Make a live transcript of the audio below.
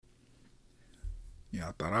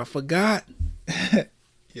Y'all thought I forgot.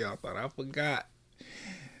 Y'all thought I forgot.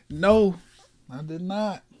 No, I did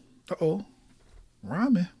not. Uh-oh.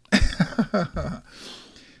 Rhyming.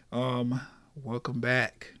 um, Welcome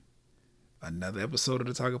back. Another episode of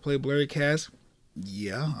the Talk and Play Blurry Cast.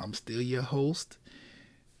 Yeah, I'm still your host,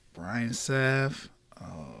 Brian Sav.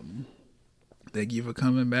 Thank you for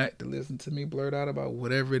coming back to listen to me blurt out about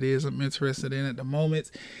whatever it is I'm interested in at the moment.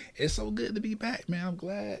 It's so good to be back, man. I'm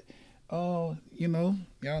glad. Y'all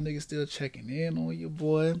niggas still checking in on your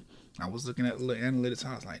boy. I was looking at the little analytics.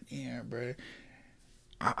 I was like, damn, bro.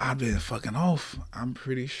 I've been fucking off. I'm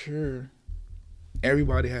pretty sure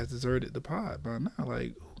everybody has deserted the pod by now.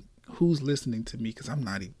 Like, who's listening to me? Because I'm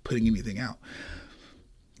not even putting anything out.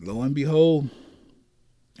 Lo and behold,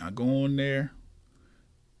 I go on there.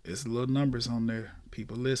 It's little numbers on there.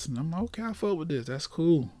 People listen. I'm like, okay, I fuck with this. That's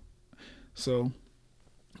cool. So,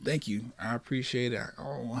 thank you. I appreciate it.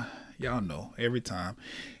 Y'all know, every time.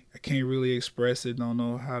 I can't really express it. Don't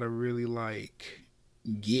know how to really,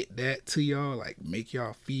 get that to y'all. Like, make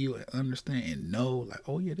y'all feel and understand and know, like,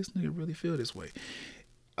 oh, yeah, this nigga really feel this way.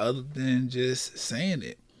 Other than just saying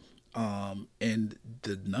it. And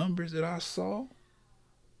the numbers that I saw,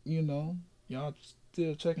 y'all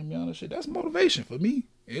still checking me on and shit. That's motivation for me.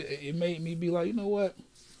 It made me be like, you know what?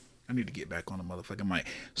 I need to get back on the motherfucking mic.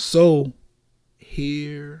 So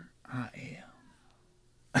here I am.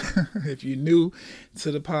 If you're new to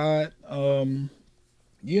the pod, I'm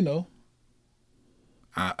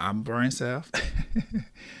Brian South.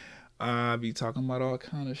 I be talking about all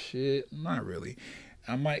kind of shit. Not really.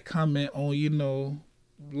 I might comment on,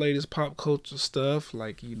 latest pop culture stuff.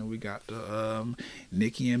 Like, we got the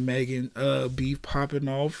Nicki and Megan beef popping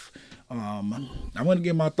off. I want to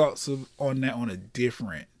get my thoughts on that on a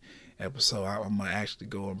different episode. I'm gonna actually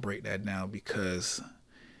go and break that down because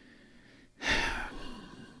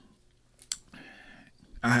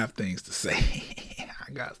I have things to say.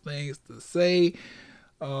 I got things to say.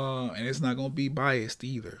 And it's not gonna be biased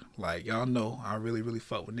either. Like, y'all know, I really, really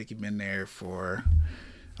fuck with Nicki. Been there for,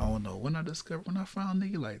 I don't know, when I found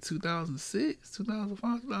Nicki, like 2006,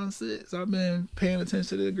 2005, 2006. I've been paying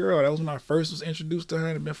attention to the girl. That was when I first was introduced to her,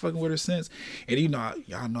 and I've been fucking with her since. And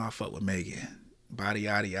y'all know I fuck with Megan. Body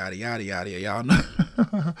yada yada yada yada. Y'all know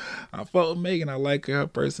I fuck with Megan. I like her. Her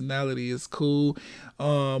personality is cool.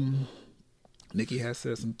 Nicki has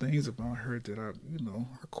said some things about her that I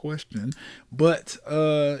question. But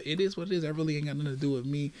it is what it is. That really ain't got nothing to do with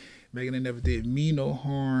me. Megan ain't never did me no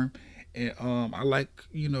harm. And I like,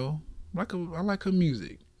 I like her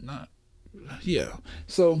music.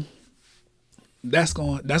 So that's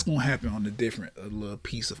gonna happen on a different little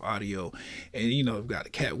piece of audio. And we've got the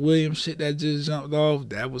Cat Williams shit that just jumped off.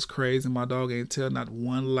 That was crazy. My dog ain't tell not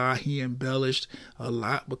one lie. He embellished a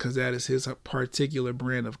lot because that is his particular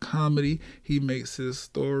brand of comedy. He makes his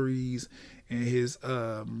stories and his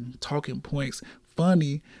talking points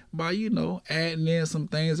funny by adding in some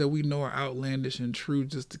things that we know are outlandish and true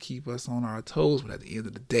just to keep us on our toes. But at the end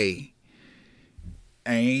of the day,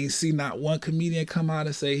 I ain't see not one comedian come out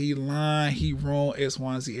and say he lying, he wrong, X,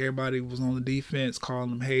 Y, and Z. Everybody was on the defense, calling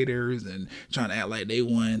them haters and trying to act like they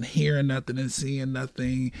wasn't hearing nothing and seeing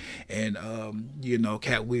nothing. And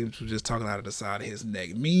Cat Williams was just talking out of the side of his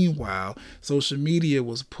neck. Meanwhile, social media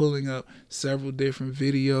was pulling up several different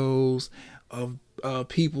videos of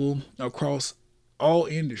people across all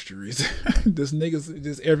industries. This niggas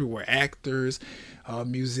just everywhere. Actors,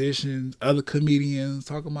 musicians, other comedians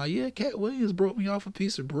talking about, yeah, Cat Williams broke me off a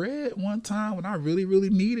piece of bread one time when I really,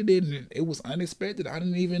 really needed it, and it was unexpected. I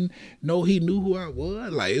didn't even know he knew who I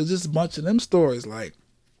was. Like, it was just a bunch of them stories. Like,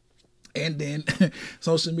 and then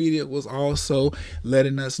social media was also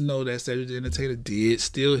letting us know that Cedric the Entertainer did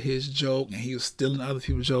steal his joke, and he was stealing other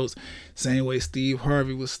people's jokes. Same way Steve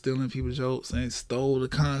Harvey was stealing people's jokes and stole the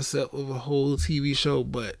concept of a whole TV show.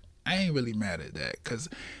 But I ain't really mad at that, because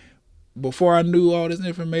before I knew all this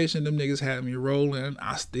information, them niggas had me rolling.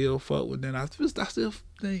 I still fuck with them. I still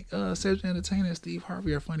think Cedric the Entertainer and Steve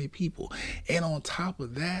Harvey are funny people. And on top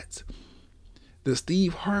of that, the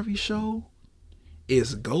Steve Harvey show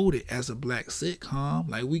is goated as a black sitcom.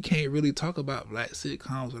 Like, we can't really talk about black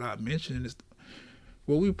sitcoms without mentioning this.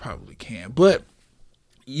 Well, we probably can, but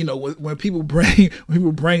when people bring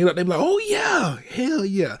it up, they be like, oh yeah, hell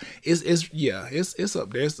yeah, it's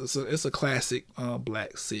up there. It's a classic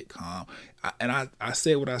black sitcom. I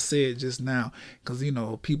said what I said just now because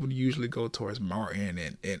people usually go towards Martin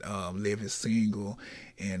and Living Single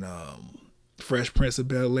and Fresh Prince of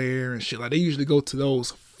Bel-Air and shit. Like, they usually go to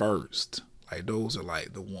those first. Like, those are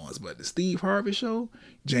like the ones. But the Steve Harvey show,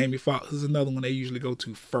 Jamie Foxx is another one they usually go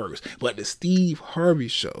to first. But the Steve Harvey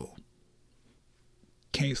show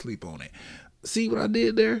Can't sleep on it. See what I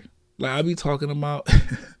did there? Like I be talking about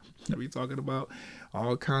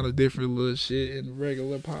all kind of different little shit in the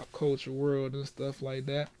regular pop culture world and stuff like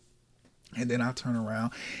that. And then I turn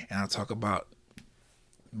around and I talk about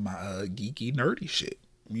my geeky, nerdy shit.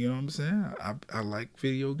 You know what I'm saying? I like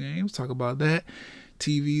video games, talk about that.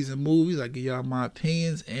 TVs and movies, I give y'all my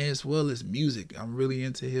opinions, as well as music. I'm really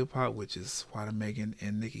into hip hop, which is why the Megan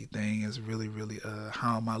and Nicki thing is really, really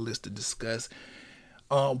high on my list to discuss.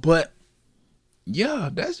 But yeah,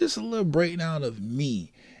 that's just a little breakdown of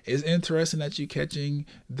me. It's interesting that you're catching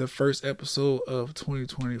the first episode of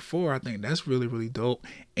 2024. I think that's really, really dope.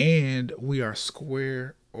 And we are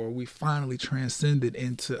square, or we finally transcended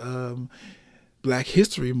into Black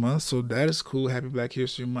History Month. So that is cool. Happy Black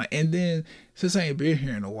History Month. And then, since I ain't been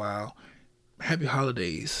here in a while, happy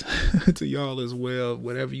holidays to y'all as well.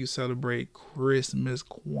 Whatever you celebrate, Christmas,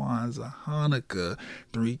 Kwanzaa, Hanukkah,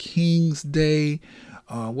 Three Kings Day.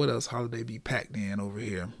 What else holiday be packed in over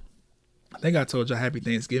here? I think I told y'all happy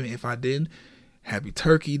Thanksgiving. If I didn't, happy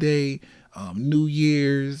Turkey Day, New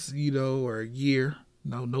Year's, or year.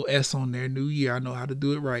 No S on there. New Year. I know how to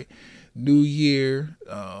do it right. New Year,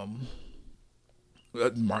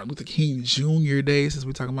 Martin Luther King Jr. Day, since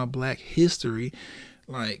we're talking about Black history.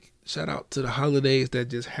 Like, shout out to the holidays that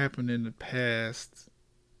just happened in the past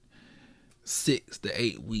 6 to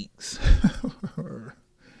 8 weeks.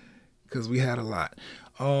 Because we had a lot.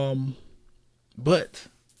 But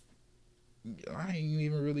I ain't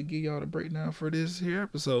even really give y'all the breakdown for this here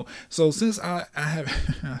episode. So since I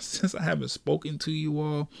haven't spoken to you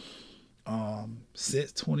all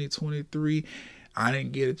since 2023, I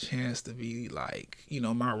didn't get a chance to be like,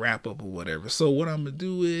 my wrap up or whatever. So what I'm gonna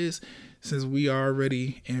do is, since we are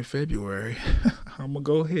already in February, I'm gonna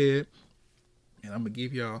go ahead and I'm gonna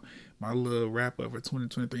give y'all my little wrap up for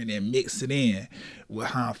 2023 and then mix it in with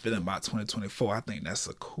how I'm feeling about 2024. I think that's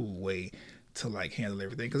a cool way to like handle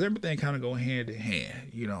everything, because everything kind of go hand in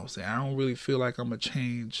hand. You know what I'm saying? I don't really feel like I'm gonna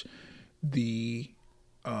change the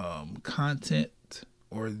content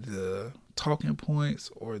or the talking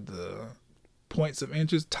points or the points of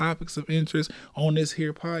interest, topics of interest on this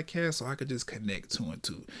here podcast, so I could just connect 2 and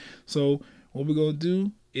 2. So what we're gonna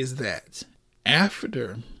do is that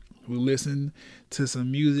after we listen to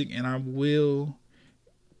some music, and I will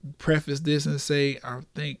preface this and say I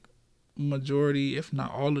think majority, if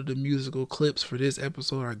not all, of the musical clips for this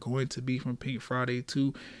episode are going to be from Pink Friday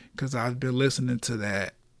 2, because I've been listening to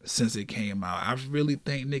that since it came out. I really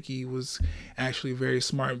think Nicki was actually very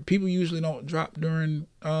smart. People usually don't drop during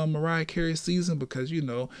Mariah Carey's season because,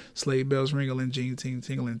 Sleigh Bells Ringling, Jean Ting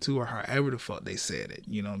Tingling 2, or however the fuck they said it.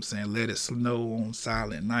 You know what I'm saying? Let it snow on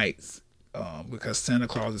silent nights because Santa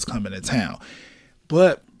Claus is coming to town.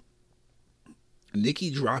 But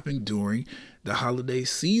Nicki dropping during the holiday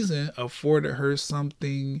season afforded her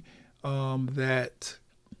something that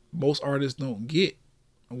most artists don't get,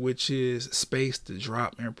 which is space to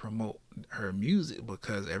drop and promote her music,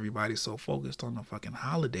 because everybody's so focused on the fucking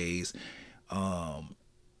holidays, and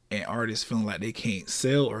artists feeling like they can't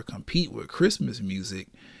sell or compete with Christmas music.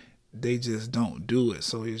 They just don't do it.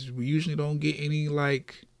 So we usually don't get any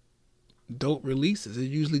like dope releases. It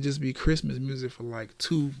usually just be Christmas music for like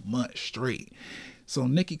 2 months straight. So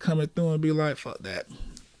Nicki coming through and be like, fuck that.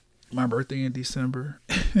 My birthday in December.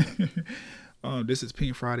 This is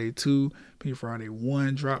Pink Friday 2. Pink Friday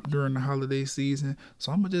 1 dropped during the holiday season.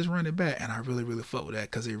 So I'm going to just run it back. And I really, really fuck with that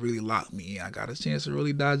because it really locked me in. I got a chance to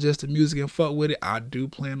really digest the music and fuck with it. I do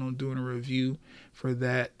plan on doing a review for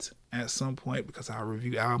that at some point, because I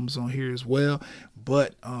review albums on here as well.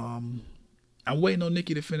 But I'm waiting on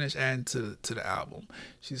Nicki to finish adding to the album.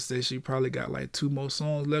 She said she probably got like 2 more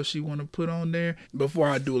songs left she want to put on there before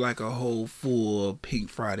I do like a whole full Pink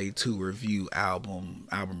Friday 2 review album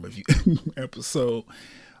review episode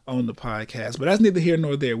on the podcast. But that's neither here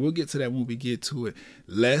nor there. We'll get to that when we get to it.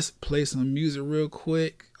 Let's play some music real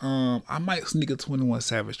quick. I might sneak a 21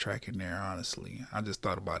 Savage track in there, honestly. I just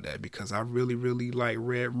thought about that because I really, really like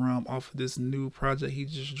Red Rum off of this new project he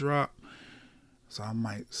just dropped. So I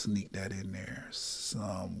might sneak that in there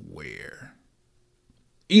somewhere.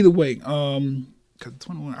 Either way, because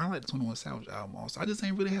I like the 21 Savage album also. I just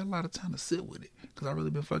ain't really had a lot of time to sit with it because I really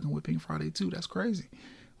been fucking with Pink Friday 2. That's crazy.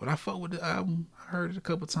 But I fuck with the album. I heard it a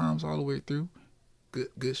couple times all the way through.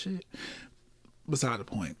 Good shit. Beside the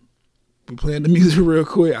point. We playing the music real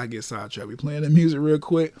quick. I get sidetracked. We playing the music real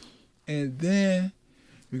quick. And then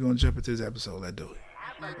we're going to jump into this episode. Let's do it.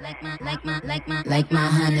 Like my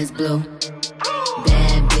honey's blue.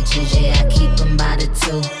 Bad bitches, yeah, I keep them by the 2.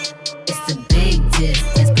 It's a big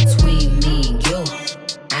difference between me and you.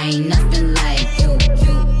 I ain't nothing like you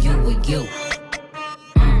or you.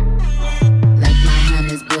 Like my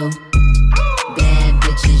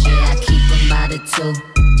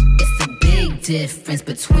difference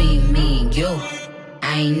between me and you.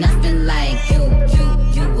 I ain't nothing like you or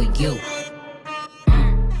you.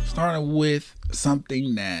 Starting with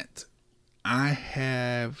something that I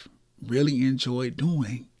have really enjoyed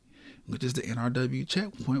doing, which is the NRW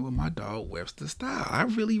checkpoint with my dog Webster Style.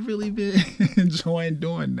 I've really been enjoying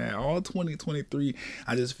doing that all 2023.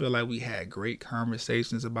 I just feel like we had great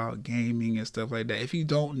conversations about gaming and stuff like that. If you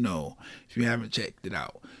don't know, if you haven't checked it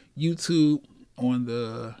out, YouTube on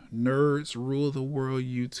the Nerds Rule the World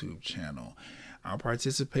YouTube channel, I'll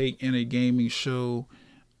participate in a gaming show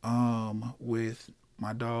with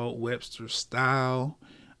my dog Webster Style.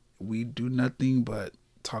 We do nothing but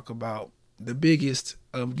talk about the biggest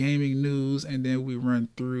of gaming news, and then we run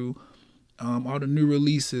through all the new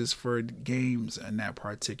releases for games in that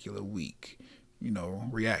particular week. You know,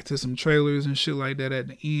 react to some trailers and shit like that at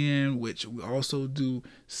the end, which we also do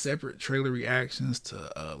separate trailer reactions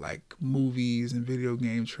to like movies and video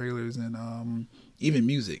game trailers and even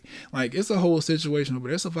music. Like, it's a whole situation,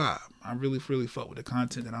 but it's a vibe. I really fuck with the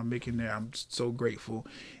content that I'm making there. I'm so grateful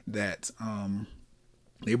that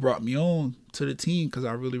they brought me on to the team, because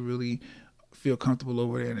I really feel comfortable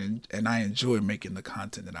over there, and I enjoy making the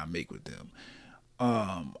content that I make with them.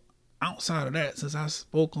 Outside of that, since I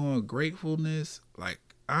spoke on gratefulness, like,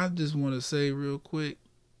 I just want to say real quick,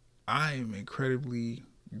 I am incredibly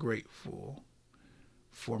grateful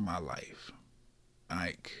for my life.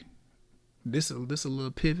 Like, this a little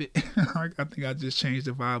pivot. I think I just changed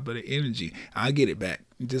the vibe, but the energy, I get it back.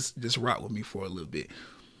 Just rock with me for a little bit.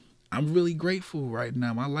 I'm really grateful right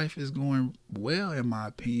now. My life is going well, in my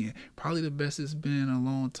opinion. Probably the best it's been in a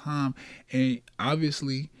long time. And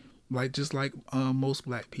obviously, just like most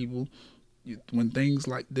black people, when things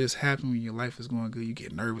like this happen, when your life is going good, you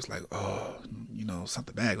get nervous, like, oh,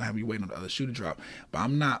 something bad gonna happen. You waiting on the other shoe to drop. But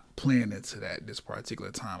I'm not playing into that this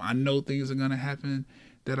particular time. I know things are gonna happen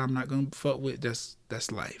that I'm not gonna fuck with. That's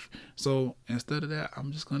life. So instead of that,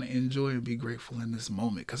 I'm just gonna enjoy and be grateful in this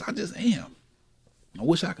moment, because I just am. I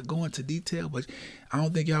wish I could go into detail, but I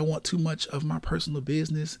don't think y'all want too much of my personal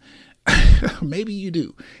business. Maybe you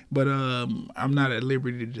do, but I'm not at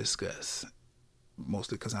liberty to discuss,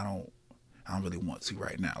 mostly because I don't really want to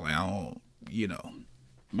right now. Like, I don't,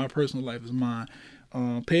 my personal life is mine.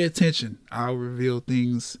 Pay attention. I'll reveal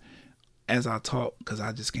things as I talk, because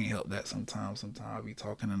I just can't help that sometimes. Sometimes I'll be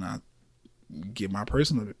talking and I get my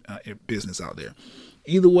personal business out there.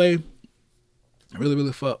 Either way, I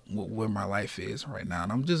really fuck with where my life is right now,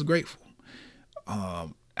 and I'm just grateful.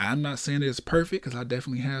 I'm not saying it's perfect, because I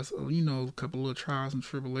definitely have, a couple of trials and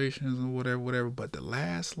tribulations and whatever. But the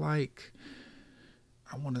last, I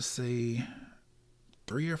want to say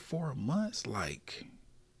 3 or 4 months,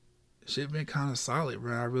 shit been kind of solid,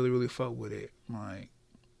 bro. I really fuck with it.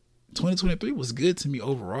 2023 was good to me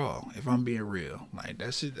overall, if I'm being real.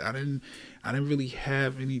 That shit, I didn't really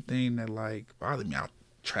have anything that bothered me. I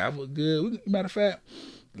traveled good. Matter of fact,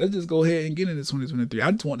 let's just go ahead and get into 2023.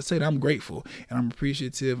 I just want to say that I'm grateful and I'm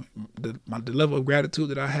appreciative. The level of gratitude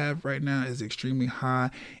that I have right now is extremely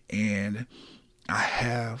high, and I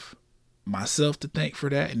have myself to thank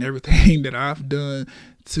for that and everything that I've done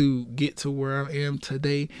to get to where I am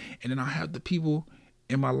today. And then I have the people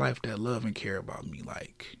in my life that love and care about me,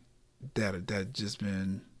 that just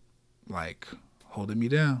been holding me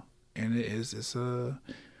down. And it's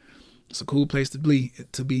a cool place to be.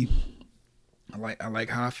 I like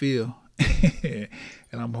how I feel. And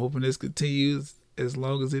I'm hoping this continues as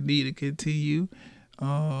long as it need to continue.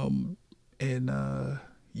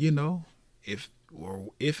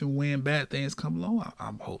 If and when bad things come along,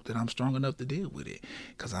 I'm hope that I'm strong enough to deal with it,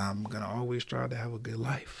 because I'm gonna always try to have a good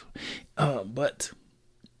life. But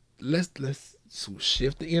let's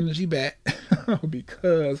shift the energy back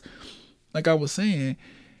because, like I was saying,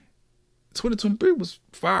 2023 was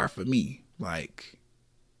fire for me.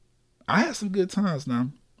 I had some good times now.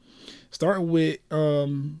 Starting with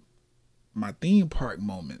my theme park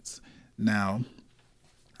moments. Now,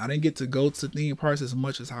 I didn't get to go to theme parks as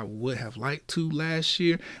much as I would have liked to last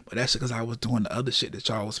year, but that's because I was doing the other shit that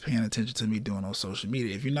y'all was paying attention to me doing on social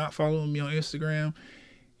media. If you're not following me on Instagram,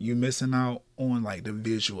 you're missing out on the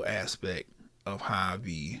visual aspect of how I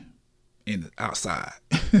be outside.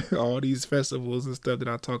 All these festivals and stuff that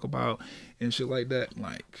I talk about and shit like that,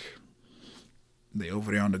 they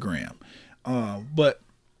over there on the gram. But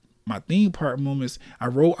my theme park moments, I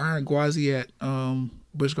rode Iron Gwazi at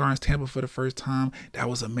Busch Gardens Tampa for the first time. That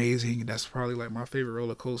was amazing. That's probably my favorite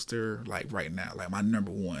roller coaster right now, my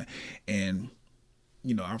number one. And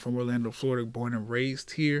I'm from Orlando, Florida, born and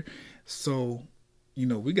raised here, so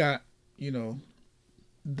we got the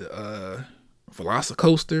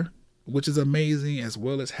Velocicoaster, which is amazing, as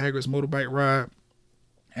well as Hagrid's motorbike ride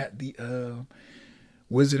at the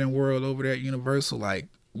Wizarding World over there at Universal, like,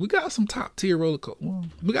 we got some top tier roller coasters. Well,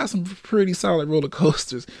 we got some pretty solid roller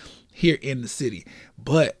coasters here in the city,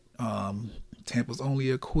 but Tampa's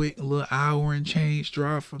only a quick little hour and change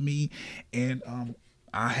drive for me, and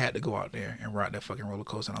I had to go out there and ride that fucking roller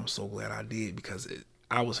coaster, and I'm so glad I did, because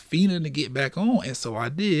I was feeling to get back on, and so I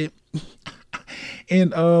did.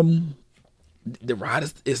 And the ride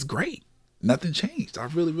is great. Nothing changed. I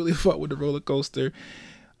really, really fucked with the roller coaster.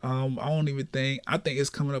 I think it's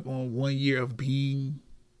coming up on 1 year of being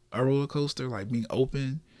a roller coaster, like being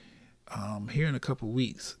open, here in a couple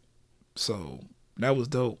weeks. So that was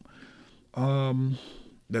dope.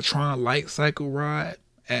 The Tron Light Cycle ride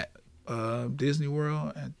at Disney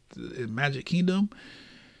World at Magic Kingdom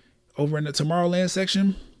over in the Tomorrowland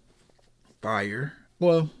section, fire.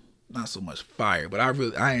 Well, not so much fire, but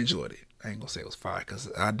I enjoyed it. I ain't gonna say it was fire, because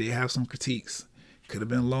I did have some critiques. Could have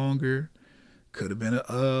been longer. Could have been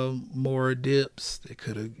more dips. It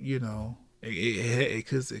could have, it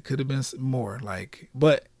could have been more. Like,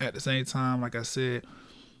 but at the same time, like I said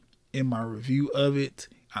in my review of it,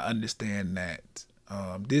 I understand that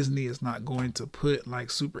Disney is not going to put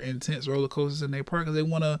like super intense roller coasters in their park, because they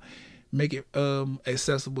want to make it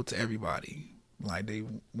accessible to everybody. Like they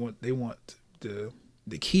want the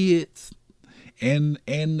kids and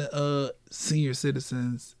senior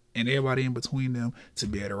citizens and everybody in between them to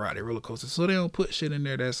be able to ride their roller coaster. So they don't put shit in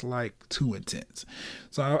there that's like too intense.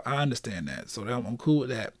 So I understand that. So I'm cool with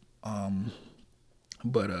that.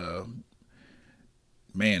 But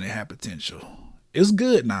man, it had potential. It's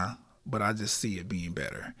good now, but I just see it being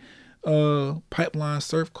better. Pipeline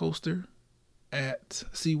Surf Coaster at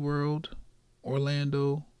SeaWorld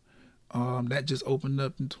Orlando. That just opened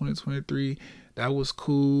up in 2023. That was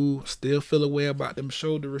cool. Still feel a way about them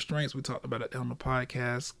shoulder restraints. We talked about it on the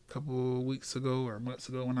podcast a couple of weeks ago or months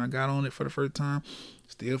ago when I got on it for the first time.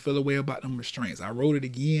 Still feel a way about them restraints. I rode it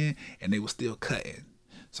again and they were still cutting.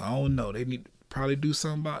 So I don't know. They need to probably do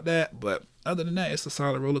something about that. But other than that, it's a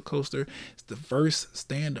solid roller coaster. It's the first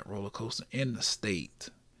stand-up roller coaster in the state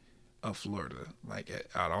of Florida. Like,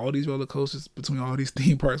 out of all these roller coasters, between all these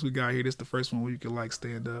theme parks we got here, this is the first one where you can like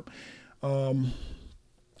stand up. And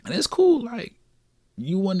it's cool. Like,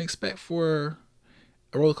 you wouldn't expect for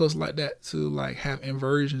a roller coaster like that to like have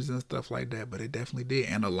inversions and stuff like that, but it definitely did.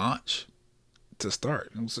 And a launch to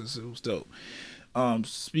start. It was dope.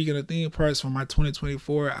 Speaking of theme parks for my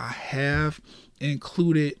 2024, I have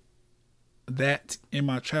included that in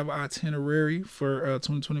my travel itinerary for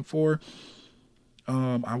 2024.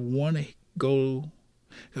 I want to go,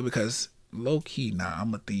 because low key now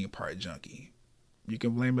I'm a theme park junkie. You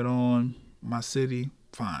can blame it on my city,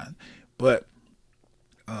 fine, but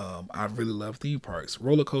I really love theme parks,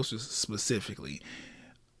 roller coasters specifically.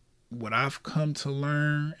 What I've come to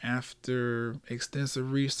learn after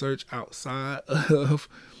extensive research outside of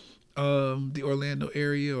the Orlando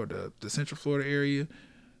area or the Central Florida area,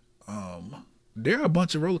 there are a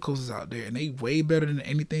bunch of roller coasters out there, and they way better than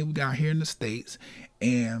anything we got here in the States,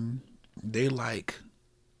 and they like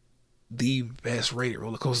the best rated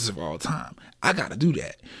roller coasters of all time. I gotta do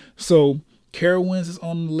that. So Carowinds is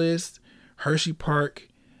on the list, Hershey Park,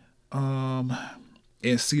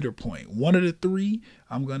 and Cedar Point. One of the three,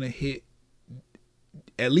 I'm gonna hit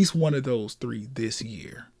at least one of those three this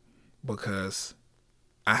year, because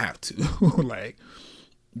I have to. Like,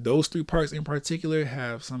 those three parks in particular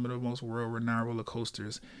have some of the most world-renowned roller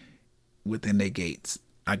coasters within their gates.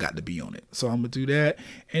 I got to be on it, so I'm gonna do that.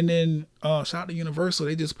 And then shout out to Universal.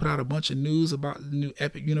 They just put out a bunch of news about the new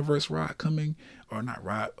Epic Universe ride coming, or not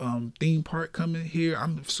ride, theme park coming here.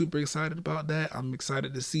 I'm super excited about that. I'm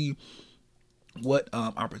excited to see what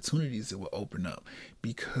opportunities it will open up,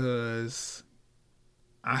 because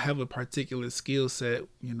I have a particular skill set,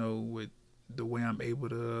 with the way I'm able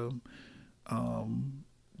to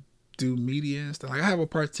do media and stuff. Like, I have a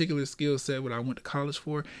particular skill set what I went to college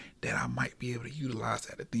for that I might be able to utilize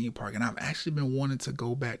at a theme park. And I've actually been wanting to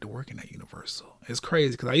go back to working at Universal. It's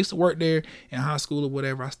crazy, because I used to work there in high school or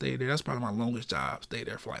whatever. I stayed there. That's probably my longest job. Stayed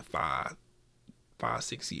there for like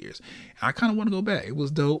 5-6 years. And I kind of want to go back. It was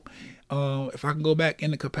dope. If I can go back in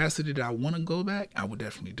the capacity that I want to go back, I would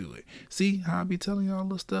definitely do it. See how I be telling y'all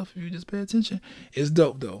this stuff if you just pay attention? It's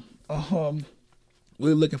dope though.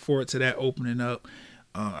 We're looking forward to that opening up.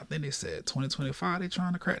 I think they said 2025 they're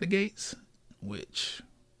trying to crack the gates, which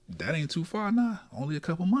that ain't too far now. Only a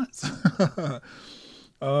couple months.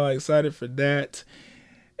 Excited for that.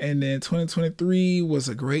 And then 2023 was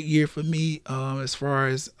a great year for me as far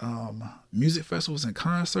as music festivals and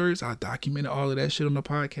concerts. I documented all of that shit on the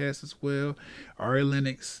podcast as well. Ari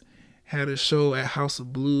Lennox had a show at House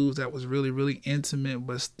of Blues that was really, really intimate,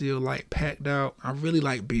 but still like packed out. I really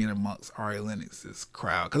like being amongst Ari Lennox's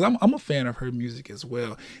crowd because I'm a fan of her music as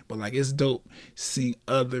well. But like it's dope seeing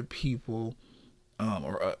other people,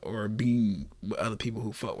 or being with other people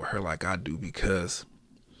who fuck with her like I do, because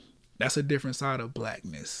that's a different side of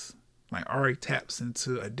blackness. Like Ari taps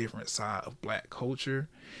into a different side of black culture,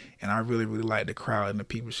 and I really, really like the crowd and the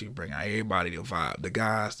people she bring out. Everybody, the vibe, the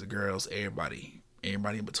guys, the girls, everybody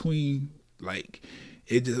in between. Like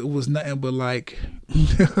it was nothing but like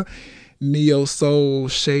neo soul,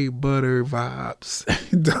 shea butter vibes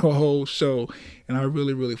the whole show, and I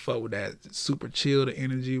really, really fuck with that. Super chill. The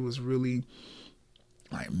energy was really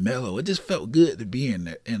like mellow. It just felt good to be in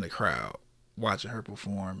the crowd, watching her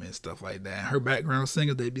perform and stuff like that. Her background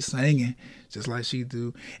singers, they be singing just like she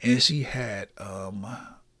do. And she had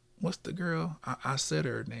what's the girl? I said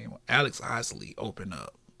her name, Alex Isley, open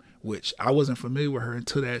up, which I wasn't familiar with her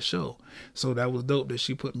until that show. So that was dope that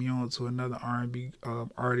she put me on to another R&B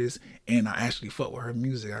artist, and I actually fuck with her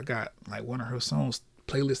music. I got like one of her songs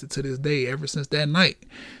playlisted to this day ever since that night.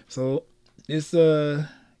 So it's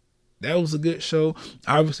that was a good show.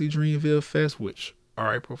 Obviously Dreamville Fest, which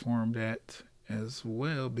Ari performed at as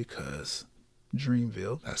well, because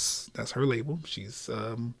Dreamville, that's her label. She's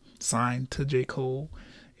signed to J. Cole.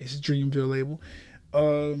 It's Dreamville label.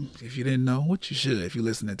 If you didn't know, what you should if you're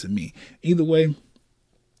listening to me. Either way,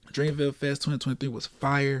 Dreamville Fest 2023 was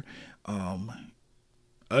fire.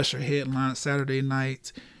 Usher headline Saturday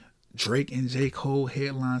night. Drake and J. Cole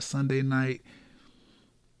headline Sunday night.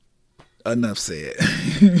 Enough said.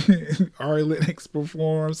 Ari Lennox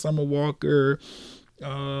performed. Summer Walker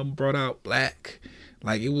brought out Black.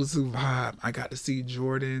 Like, it was a vibe. I got to see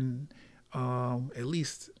Jordan, at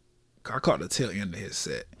least I caught the tail end of his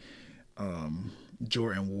set.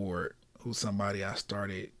 Jordan Ward, who's somebody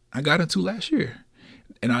I got into last year,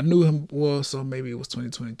 and I knew him well, so maybe it was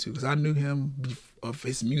 2022, because I knew him of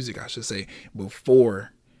his music, I should say,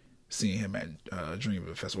 before seeing him at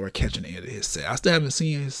Dreamville Festival, or catching the end of his set. I still haven't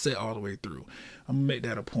seen his set all the way through. I'm gonna make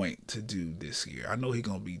that a point to do this year. I know he's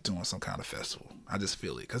gonna be doing some kind of festival. I just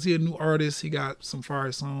feel it, because he's a new artist. He got some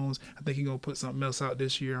fire songs. I think he's gonna put something else out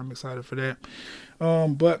this year. I'm excited for that.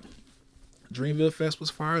 But Dreamville Fest was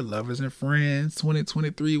fire. Lovers and Friends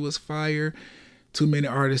 2023 was fire. Too many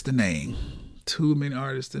artists to name.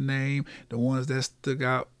 The ones that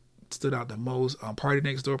stood out the most. Party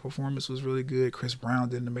Next Door performance was really good. Chris Brown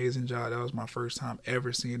did an amazing job. That was my first time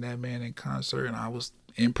ever seeing that man in concert, and I was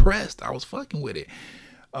impressed. I was fucking with it.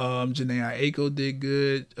 Janae Aiko did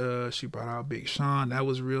good. She brought out Big Sean. That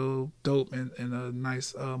was real dope and a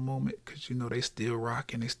nice moment, because you know they still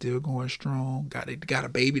rocking, they still going strong. They got a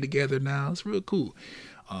baby together now. It's real cool.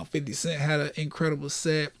 50 Cent had an incredible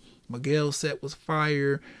set. Miguel's set was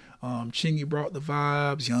fire. Chingy brought the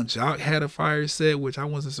vibes. Young Jock had a fire set, which I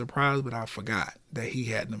wasn't surprised, but I forgot that he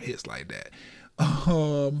had them hits like that.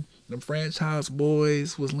 The Franchise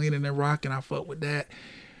Boys was leaning and rocking. I fuck with that.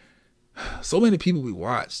 So many people we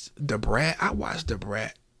watched. I watched Da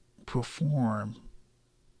Brat perform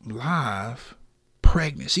live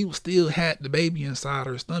pregnant. She still had the baby inside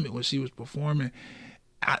her stomach when she was performing.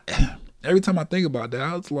 Every time I think about that,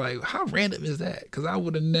 I was like, how random is that? Because I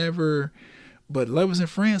would have never, but Lovers and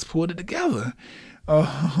Friends pulled it together.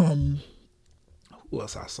 Who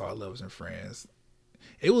else I saw Lovers and Friends?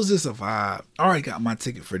 It was just a vibe. I already got my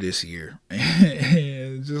ticket for this year.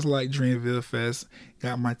 And just like Dreamville Fest,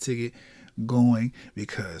 got my ticket going,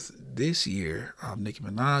 because this year Nicki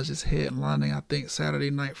Minaj is headlining, I think,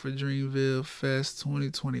 Saturday night for Dreamville Fest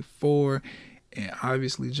 2024. And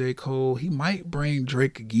obviously J. Cole, he might bring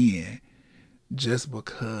Drake again, just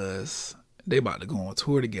because they about to go on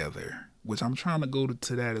tour together, which I'm trying to go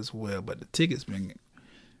to that as well. But the tickets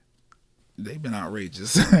they've been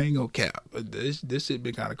outrageous. I ain't gonna cap. But this shit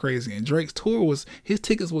been kind of crazy. And Drake's tour his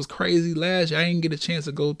tickets was crazy last year. I didn't get a chance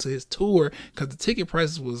to go to his tour because the ticket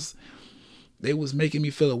prices was making me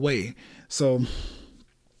feel away. So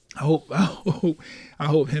I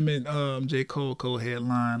hope him and J. Cole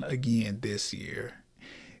co-headline again this year.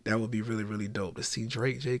 That would be really, really dope to see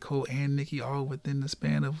Drake, J. Cole, and Nicki all within the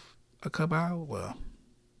span of a couple hours. Well,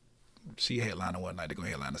 she headlined one night. They're gonna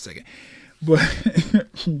headline in a second, but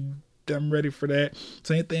I'm ready for that.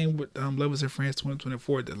 Same thing with Lovers and Friends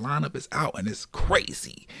 2024. The lineup is out and it's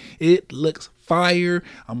crazy. It looks fire.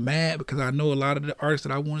 I'm mad because I know a lot of the artists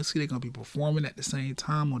that I want to see, they're gonna be performing at the same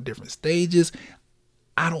time on different stages.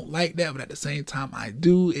 I don't like that, but at the same time I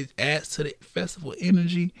do. It adds to the festival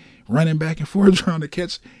energy, running back and forth trying to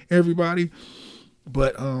catch everybody.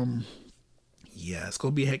 But yeah, it's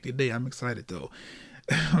gonna be a hectic day. I'm excited though.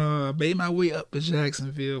 Made my way up to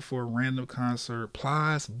Jacksonville for a random concert.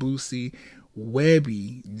 Plies, Boosie,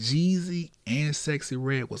 Webby, Jeezy, and Sexy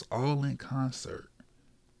Red was all in concert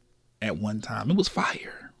at one time. It was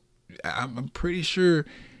fire. I'm pretty sure.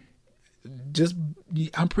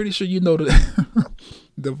 I'm pretty sure you know that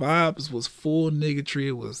the vibes was full niggatry.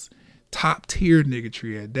 It was top tier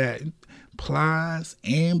niggatry at that. Plies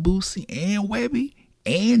and Boosie and Webby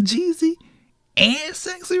and Jeezy and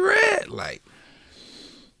Sexy Red, like,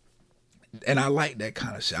 and I like that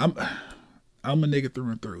kind of shit. I'm a nigga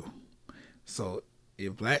through and through. So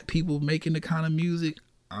if black people making the kind of music,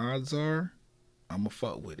 odds are I'ma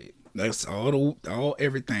fuck with it. That's all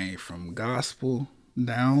everything from gospel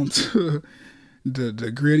down to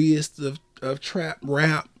the grittiest of trap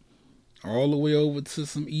rap, all the way over to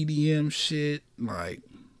some EDM shit. Like,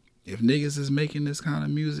 if niggas is making this kind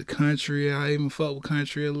of music, country, I even fuck with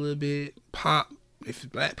country a little bit, pop. If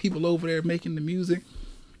black people over there making the music,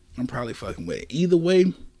 I'm probably fucking with it. Either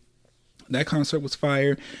way, that concert was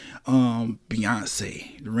fire.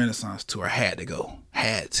 Beyonce, the Renaissance tour, had to go.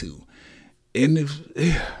 Had to. And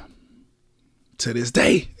to this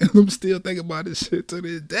day, I'm still thinking about this shit to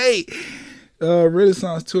this day.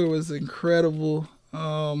 Renaissance tour was incredible.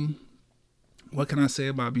 What can I say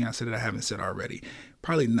about Beyonce that I haven't said already?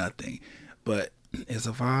 Probably nothing, but it's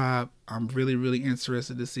a vibe. I'm really, really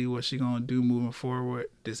interested to see what she gonna do moving forward.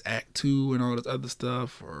 This Act 2 and all this other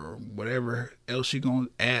stuff, or whatever else she gonna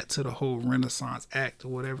add to the whole Renaissance act or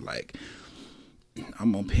whatever. Like,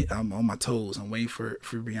 I'm on my toes. I'm waiting for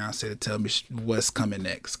Beyonce to tell me what's coming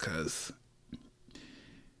next, cause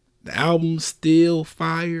the album's still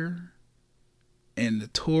fire, and the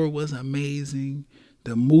tour was amazing.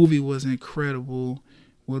 The movie was incredible.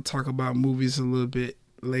 We'll talk about movies a little bit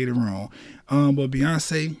later on. But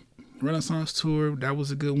Beyonce, Renaissance tour, that was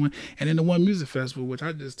a good one. And then the One Music Festival, which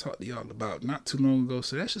I just talked to y'all about not too long ago.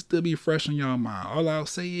 So that should still be fresh on y'all mind. All I'll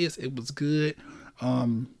say is it was good.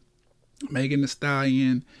 Megan Thee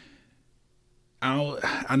Stallion,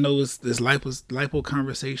 I know it's this lipo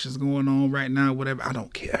conversations going on right now, whatever. I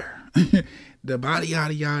don't care. The body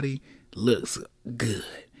yada yada looks good.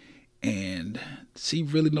 And she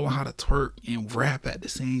really know how to twerk and rap at the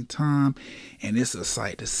same time, and it's a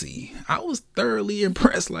sight to see. I was thoroughly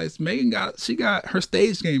impressed. Like, Megan got her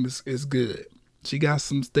stage game is good. She got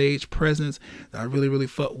some stage presence that I really, really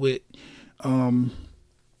fuck with, and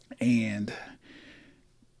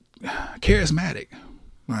charismatic.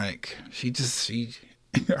 Like, she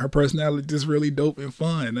her personality just really dope and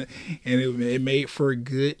fun, and it made for a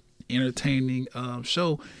good, entertaining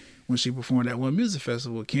show. When she performed at One Music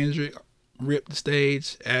Festival, Kendrick ripped the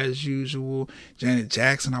stage as usual. Janet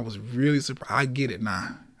Jackson, I was really surprised. I get it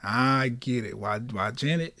now. I get it. Why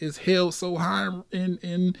Janet is held so high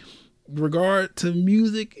in regard to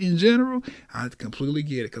music in general. I completely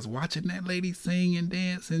get it. Because watching that lady sing and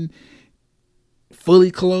dance and fully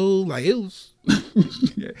clothed, like, it was,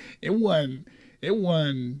 it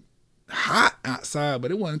wasn't hot outside,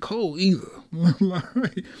 but it wasn't cold either.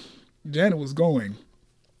 Like, Janet was going.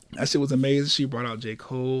 That shit was amazing. She brought out J.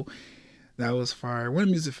 Cole. That was fire.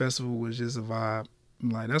 One Music Festival was just a vibe.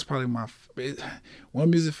 Like, that's probably my One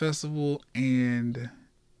Music Festival and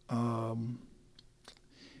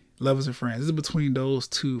Lovers and Friends. This is between those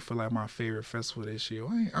two for like my favorite festival this year.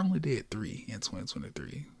 I only did 3 in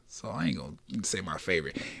 2023, so I ain't gonna say my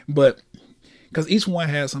favorite, but because each one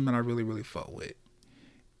has something I really, really fuck with.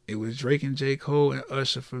 It was Drake and J. Cole and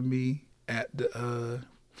Usher for me at the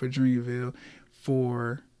for Dreamville.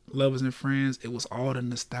 For Lovers and Friends, it was all the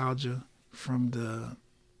nostalgia from the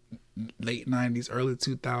late 90s, early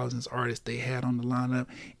 2000s artists they had on the lineup.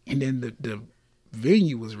 And then the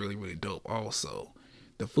venue was really, really dope also.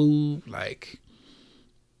 The food, like,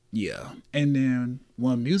 yeah. And then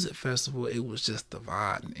One Music Festival, it was just the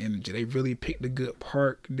vibe and energy. They really picked a good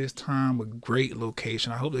park this time, a great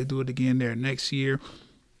location. I hope they do it again there next year.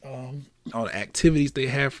 All the activities they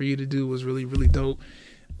had for you to do was really, really dope.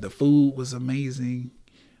 The food was amazing.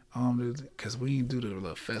 Because we didn't do the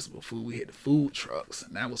little festival food. We hit the food trucks,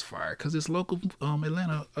 and that was fire. Because it's local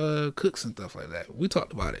Atlanta cooks and stuff like that. We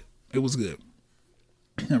talked about it. It was good.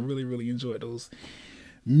 I really, really enjoyed those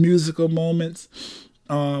musical moments.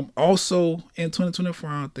 Also, in 2024,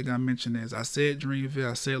 I don't think I mentioned this. I said Dreamville.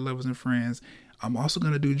 I said Lovers and Friends. I'm also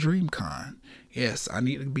going to do DreamCon. Yes, I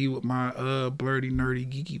need to be with my blurty, nerdy,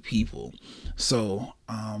 geeky people. So,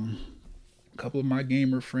 couple of my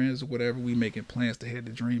gamer friends or whatever, we making plans to head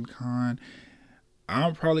to DreamCon.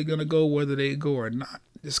 I'm probably gonna go whether they go or not,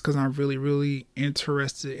 just because I'm really, really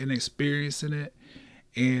interested in experiencing it.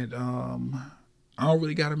 And I don't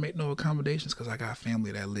really gotta make no accommodations because I got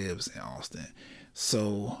family that lives in Austin.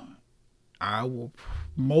 So I will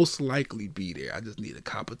most likely be there. I just need to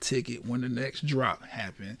cop a ticket when the next drop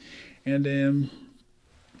happen, and then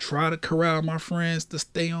try to corral my friends to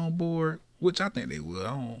stay on board, which I think they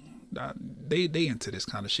will. They into this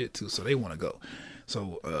kind of shit too, so they want to go.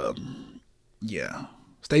 So yeah,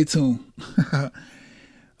 stay tuned.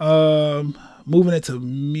 Moving into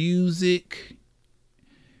music,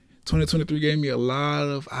 2023 gave me a lot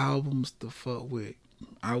of albums to fuck with.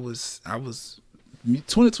 I was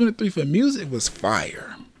 2023 for music was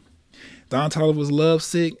fire. Don Toliver was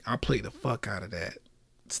Lovesick. I played the fuck out of that.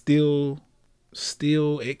 Still,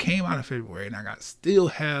 it came out in February, and I still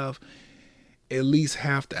have at least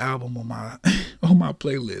half the album on my on my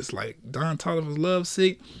playlist. Like Don Toliver's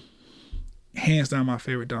Lovesick, hands down my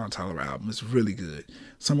favorite Don Toliver album. It's really good.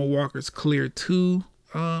 Summer Walker's Clear 2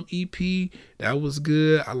 EP, that was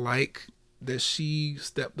good. I like that she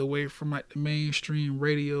stepped away from like the mainstream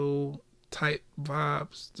radio type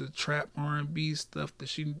vibes, the trap R&B stuff that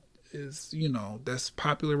she is, that's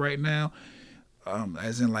popular right now.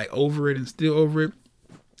 As in like Over It and Still Over It.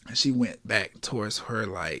 And she went back towards her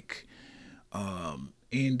like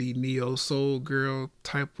indie neo soul girl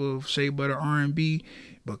type of shea butter R&B,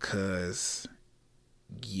 because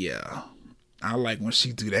yeah, I like when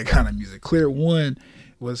she do that kind of music. Clear 1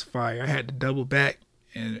 was fire. I had to double back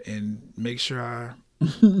and make sure I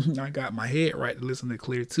got my head right to listen to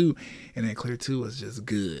Clear 2, and then Clear 2 was just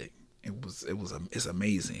good. It's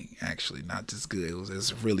amazing, actually, not just good.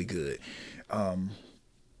 It's really good.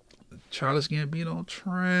 Childish Gambino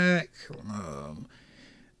track.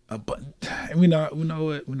 But we know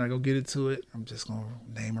what, we're not gonna get into it. I'm just gonna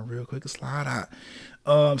name it real quick and slide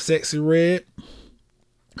out. Sexy Red,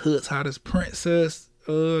 Hood's Hottest Princess.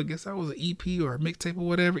 I guess that was an EP or a mixtape or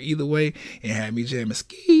whatever. Either way, it had me jamming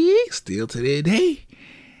ski. Still to that day.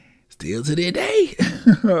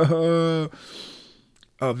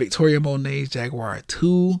 Victoria Monet's Jaguar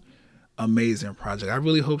 2, amazing project. I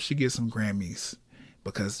really hope she gets some Grammys,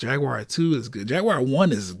 because Jaguar 2 is good. Jaguar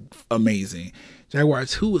 1 is amazing. Jaguar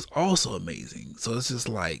 2 is also amazing. So it's just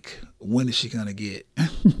like, when is she gonna get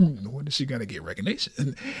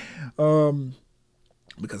recognition?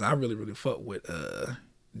 Because I really fuck with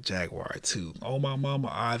Jaguar 2. Oh My Mama,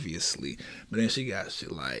 obviously. But then she got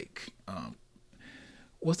shit like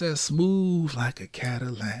what's that? Smooth Like a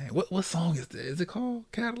Cadillac. What song is that? Is it called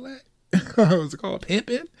Cadillac? Is it called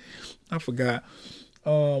Pimpin'? I forgot.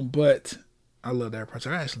 But I love that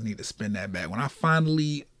project. I actually need to spin that back. When I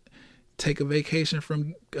finally take a vacation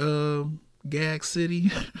from Gag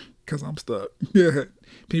City, because I'm stuck.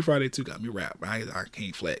 P Friday 2 got me rapped. I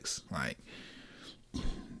can't flex. Like,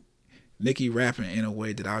 Nicki rapping in a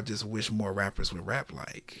way that I just wish more rappers would rap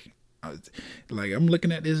like. I'm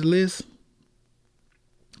looking at this list.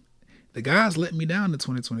 The guys let me down in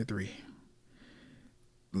 2023.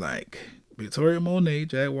 Like Victoria Monet,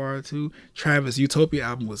 Jaguar 2, Travis, Utopia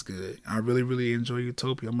album was good. I really enjoy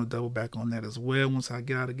Utopia. I'm gonna double back on that as well once I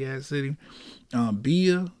get out of Gas City.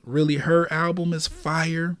 Bia, really, her album is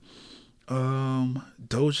fire.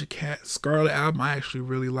 Doja Cat, Scarlet album, I actually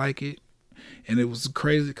really like it. And it was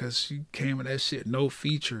crazy because she came with that shit, no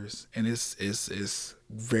features, and it's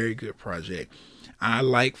very good project. I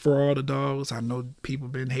like For All the Dogs. I know people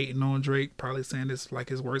been hating on Drake, probably saying it's like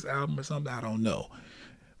his worst album or something. I don't know,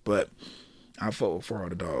 but I fuck with For All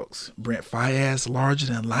the Dogs. Brent Faiyaz, Larger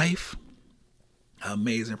Than Life,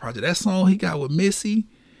 amazing project. That song he got with Missy.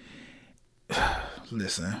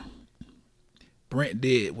 Listen, Brent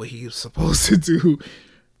did what he was supposed to do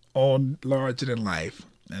on Larger Than Life.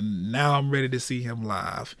 And now I'm ready to see him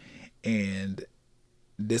live. And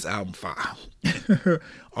this album fire.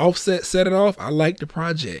 Offset Set It Off. I like the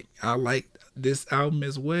project. I like this album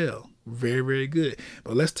as well. Very good.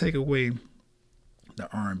 But let's take away the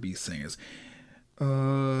R&B singers.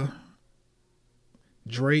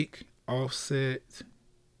 Drake, Offset,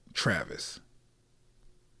 Travis.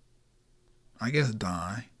 I guess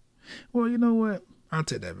Don. Well, you know what? I'll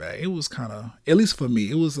take that back. It was kind of, at least for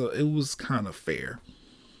me, it was kind of fair.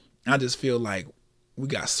 I just feel like we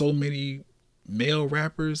got so many male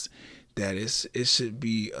rappers that it should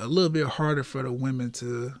be a little bit harder for the women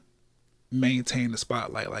to maintain the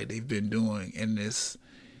spotlight like they've been doing. And it's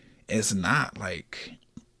not like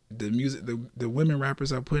the music the women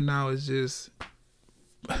rappers are putting out is just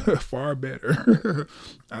far better.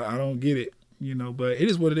 I don't get it, but it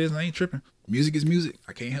is what it is. I ain't tripping. Music is music.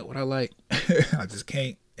 I can't help what I like. I just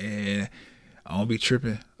can't. And I don't be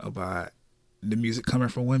tripping about the music coming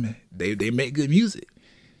from women. They make good music.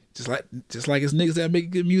 Just like it's niggas that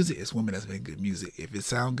make good music, it's women that's make good music. If it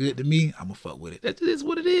sound good to me, I'ma fuck with it. That is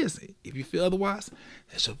what it is. If you feel otherwise,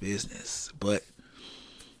 that's your business. But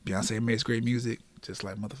Beyonce makes great music. just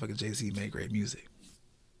like motherfucking Jay-Z made great music.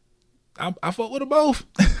 I fuck with them both.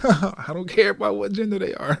 I don't care about what gender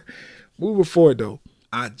they are. Moving forward though,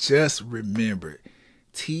 I just remembered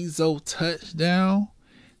Tizo Touchdown.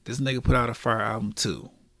 This nigga put out a fire album too.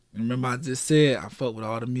 Remember I just said I fuck with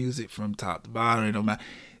all the music from top to bottom. It don't matter.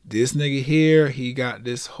 This nigga here, he got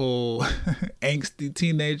this whole angsty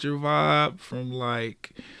teenager vibe from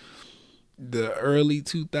like the early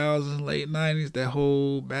 2000s, late 90s. That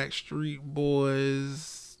whole Backstreet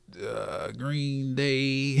Boys, Green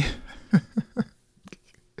Day.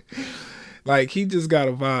 Like, he just got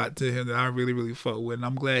a vibe to him that I really, really fuck with. And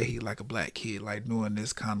I'm glad he like a black kid, like doing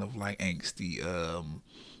this kind of like angsty,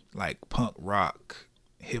 like punk rock,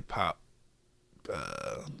 hip hop,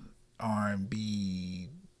 R&B,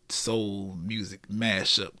 soul music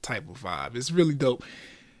mashup type of vibe. It's really dope.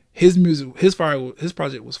 His music, his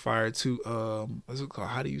project was fire too. What's it called?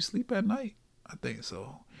 How Do You Sleep at Night? I think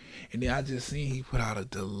so. And then I just seen he put out a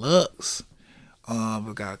deluxe.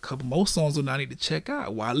 We got a couple more songs that I need to check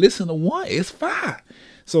out. While I listen to one, it's fire.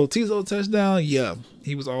 So Tizo Touchdown, yeah,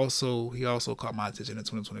 he also caught my attention in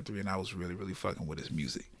 2023, and I was really, really fucking with his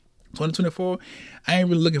music. 2024, I ain't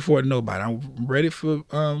really looking forward to nobody. I'm ready for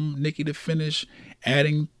Nicki to finish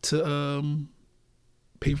adding to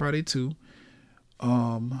Pink Friday 2.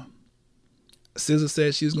 SZA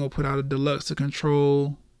said she's gonna put out a deluxe to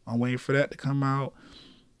Control. I'm waiting for that to come out.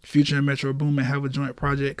 Future and Metro Boomin have a joint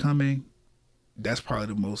project coming. That's probably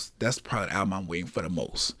the album I'm waiting for the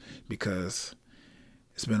most, because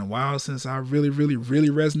it's been a while since I really, really, really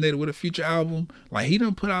resonated with a Future album. Like, he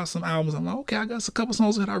done put out some albums. I'm like, okay, I got a couple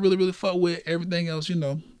songs that I really, really fuck with. Everything else, you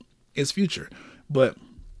know, is Future. But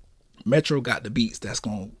Metro got the beats that's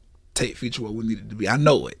gonna take Future where we needed to be. I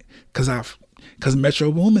know it, because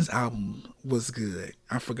Metro Boomin's album was good.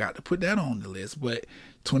 I forgot to put that on the list, but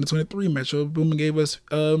 2023 Metro Boomin gave us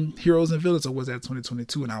Heroes and Villains, or was that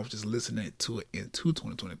 2022? And I was just listening to it into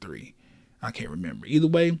 2023. I can't remember. Either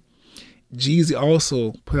way, Jeezy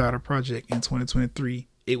also put out a project in 2023.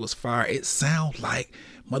 It was fire. It sounds like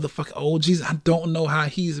motherfucking old Jeezy. I don't know how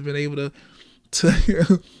he's been able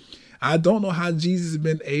to I don't know how Jeezy's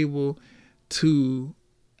been able to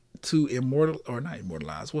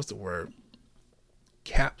immortalize. What's the word?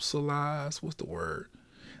 Capsulize. What's the word?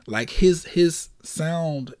 Like, his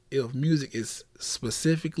sound of music is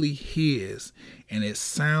specifically his, and it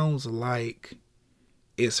sounds like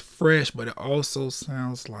it's fresh, but it also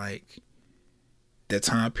sounds like the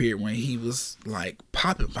time period when he was like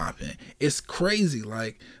popping. It's crazy.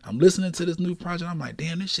 Like, I'm listening to this new project, I'm like,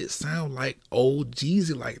 damn, this shit sound like old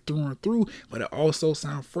Jeezy, like through and through, but it also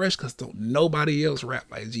sound fresh because don't nobody else rap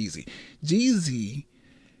like Jeezy. Jeezy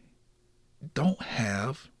don't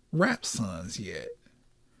have rap sons yet.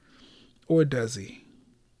 Or does he?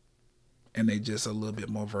 And they just a little bit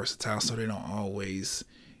more versatile, so they don't always,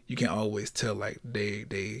 you can always tell like they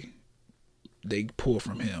pull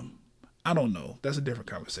from him. I don't know. That's a different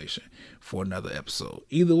conversation for another episode.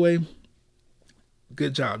 Either way,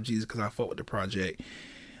 good job, Jesus, because I fought with the project.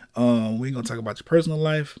 We ain't gonna talk about your personal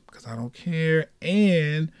life because I don't care.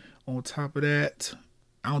 And on top of that,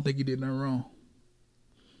 I don't think you did nothing wrong.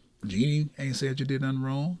 Jeannie ain't said you did nothing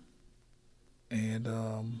wrong. And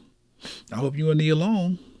I hope you and Nia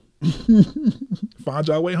alone find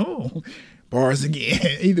your way home. Bars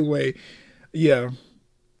again. Either way, yeah.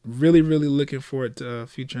 Really, really looking forward to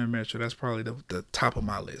Future and Metro. That's probably the top of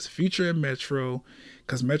my list. Future and Metro,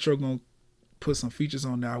 because Metro gonna put some features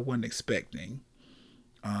on there I wasn't expecting.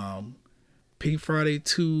 Pink Friday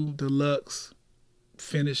 2 Deluxe,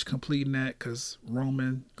 finished completing that because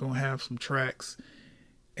Roman gonna have some tracks.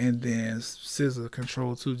 And then SZA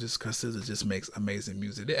Control 2, just because SZA just makes amazing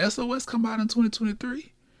music. Did SOS come out in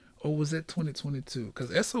 2023? Or was that 2022? Because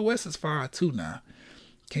SOS is fire too now.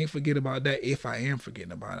 Can't forget about that if I am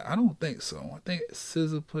forgetting about it. I don't think so. I think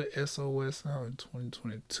SZA put SOS out in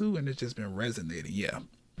 2022 and it's just been resonating. Yeah.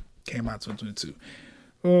 Came out 2022.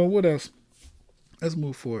 What else? Let's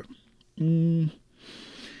move forward. Music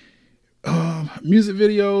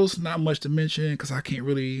videos, not much to mention because I can't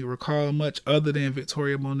really recall much other than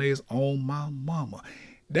Victoria Monet's On My Mama.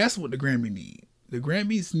 That's what the Grammy need. The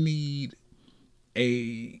Grammys need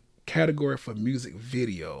a category for music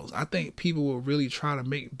videos. I think people will really try to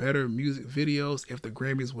make better music videos if the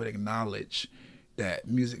Grammys would acknowledge that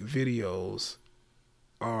music videos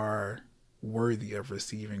are worthy of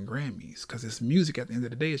receiving Grammys, because it's music at the end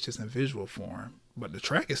of the day. It's just in visual form, but the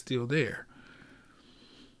track is still there.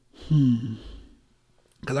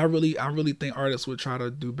 Because I really think artists would try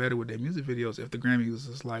to do better with their music videos if the Grammys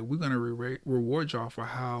is like, we're gonna reward y'all for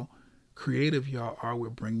how creative y'all are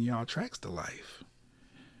with bringing y'all tracks to life.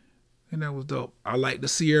 And that was dope. I like the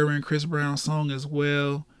Sierra and Chris Brown song as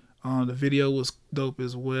well. The video was dope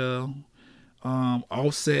as well.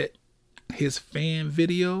 Offset, his fan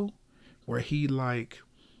video where he like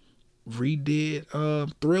redid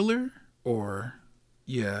Thriller, or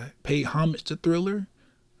paid homage to Thriller.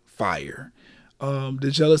 Fire. The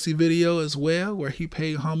Jealousy video as well, where he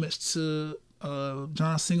paid homage to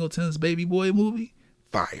John Singleton's Baby Boy movie.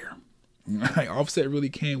 Fire. Like, Offset really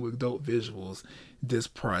came with dope visuals this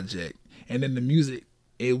project, and then the music,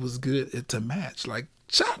 it was good to match. Like,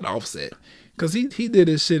 shout out to Offset, because he did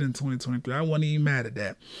his shit in 2023. I wasn't even mad at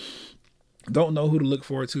that. Don't know who to look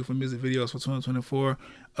forward to for music videos for 2024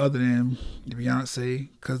 other than Beyonce,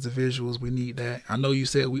 because the visuals, we need that. I know you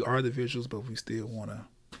said we are the visuals, but we still wanna,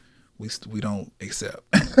 we don't accept.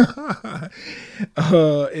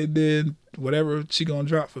 And then whatever she gonna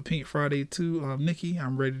drop for Pink Friday 2, Nicki,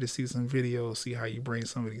 I'm ready to see some videos, see how you bring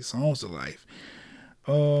some of these songs to life.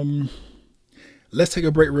 Let's take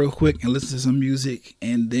a break real quick and listen to some music,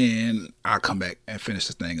 and then I'll come back and finish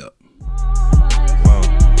this thing up.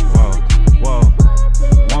 Whoa,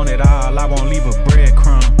 want it all, I won't leave a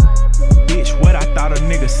breadcrumb. Bitch, what I thought a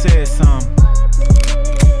nigga said some.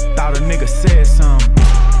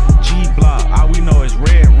 G-Block, all we know is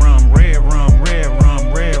red rum, red rum, red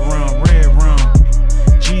rum, red rum, red rum.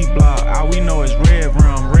 G-Block, all we know is red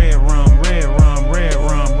rum, red rum, red rum, red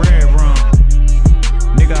rum, red rum.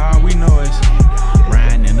 Nigga, all we know is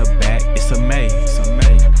riding in the back, it's a May, it's a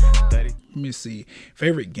May. Let me see.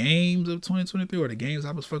 Favorite games of 2023, or the games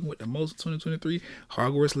I was fucking with the most of 2023?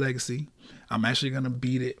 Hogwarts Legacy. I'm actually going to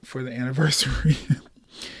beat it for the anniversary.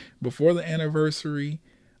 Before the anniversary,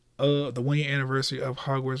 the 1 year anniversary of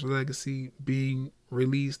Hogwarts Legacy being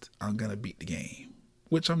released, I'm going to beat the game,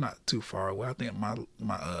 which I'm not too far away. I think my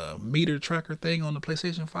meter tracker thing on the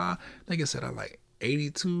PlayStation 5, I think it said I like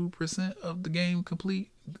 82% of the game complete,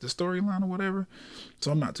 the storyline or whatever.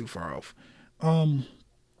 So I'm not too far off.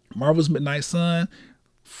 Marvel's Midnight Sun,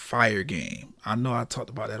 fire game. I know I talked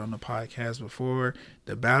about that on the podcast before.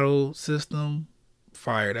 The battle system,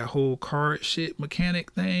 fire. That whole card shit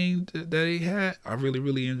mechanic thing that they had, I really,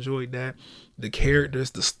 really enjoyed that. The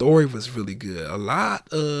characters, the story was really good. A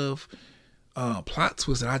lot of plot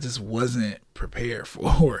twists that I just wasn't prepared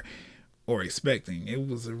for or expecting. It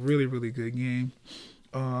was a really, really good game.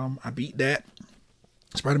 I beat that.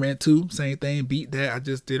 Spider-Man 2, same thing, beat that. I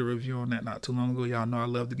just did a review on that not too long ago. Y'all know I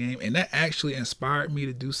love the game. And that actually inspired me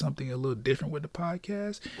to do something a little different with the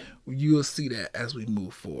podcast. You'll see that as we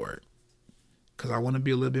move forward, because I want to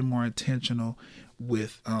be a little bit more intentional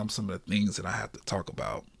with some of the things that I have to talk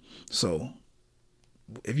about. So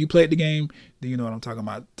if you played the game, then you know what I'm talking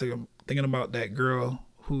about. Thinking about that girl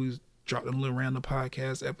who's dropped them little random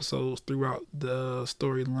podcast episodes throughout the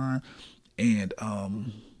storyline. And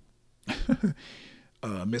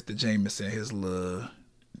Mr. Jameson, his little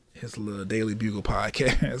Daily Bugle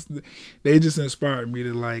podcast, they just inspired me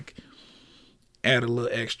to like add a little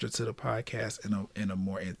extra to the podcast in a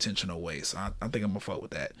more intentional way. So I think I'm gonna fuck with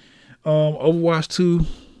that. Overwatch 2,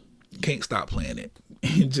 can't stop playing it.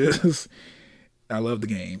 I love the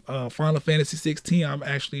game. Final Fantasy 16, I'm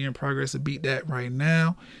actually in progress to beat that right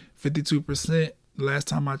now. 52%. Last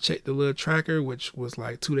time I checked the little tracker, which was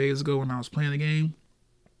like 2 days ago when I was playing the game.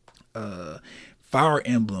 Fire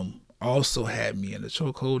Emblem also had me in the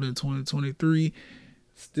chokehold in 2023.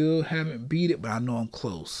 Still haven't beat it, but I know I'm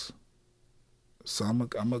close. So I'm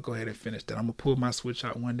gonna go ahead and finish that. I'm gonna pull my Switch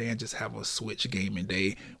out one day and just have a Switch gaming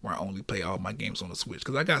day where I only play all my games on the Switch,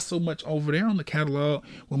 because I got so much over there on the catalog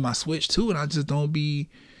with my Switch too, and I just don't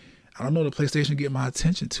know, the PlayStation get my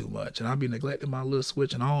attention too much, and I'll be neglecting my little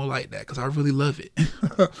Switch, and I don't like that because I really love it.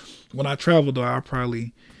 When I travel though, I'll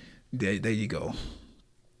probably, there you go.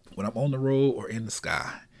 When I'm on the road or in the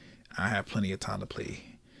sky, I have plenty of time to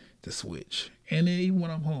play the Switch. And then even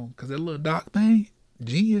when I'm home, because that little dock thing,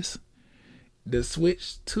 genius. The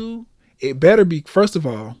Switch 2, it better be, first of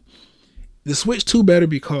all, the Switch 2 better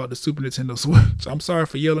be called the Super Nintendo Switch. I'm sorry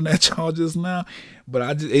for yelling at y'all just now,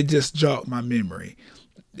 but it just jogged my memory.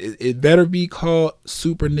 It better be called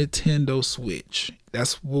Super Nintendo Switch.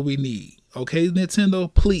 That's what we need. Okay,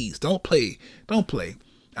 Nintendo, please don't play.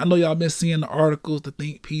 I know y'all been seeing the articles, the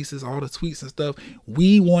think pieces, all the tweets and stuff.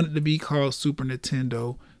 We want it to be called Super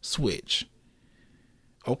Nintendo Switch.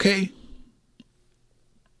 Okay?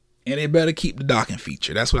 And they better keep the docking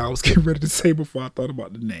feature. That's what I was getting ready to say before I thought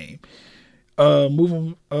about the name.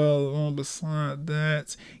 Moving on beside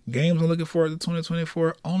that, games I'm looking forward to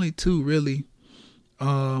 2024. Only 2 really.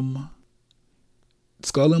 Skull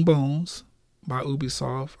and Bones by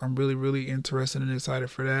Ubisoft. I'm really, really interested and excited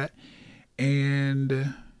for that.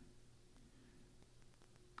 And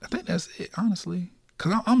I think that's it, honestly.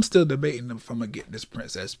 Cause I'm still debating if I'm gonna get this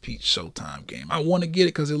Princess Peach Showtime game. I want to get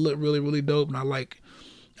it because it looked really, really dope, and I like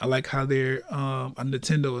how they're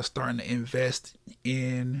Nintendo is starting to invest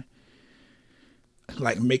in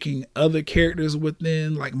like making other characters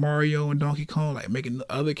within like Mario and Donkey Kong, like making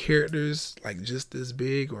the other characters like just as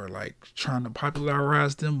big or like trying to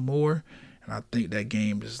popularize them more. And I think that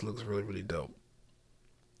game just looks really, really dope.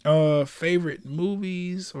 Favorite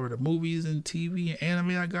movies or the movies and TV and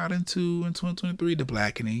anime I got into in 2023, The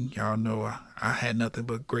Blackening. Y'all know I had nothing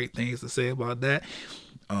but great things to say about that.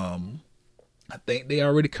 I think they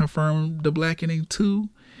already confirmed The Blackening 2.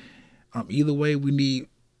 Either way, we need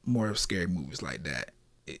more scary movies like that.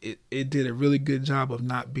 It did a really good job of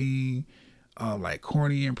not being like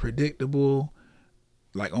corny and predictable,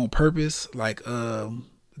 like on purpose, like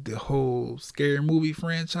the whole scary movie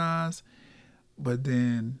franchise. But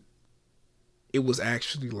then it was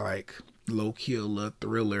actually like low key a little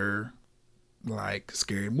thriller, like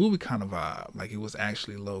scary movie kind of vibe. Like it was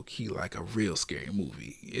actually low key like a real scary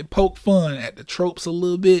movie. It poked fun at the tropes a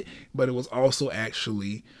little bit, but it was also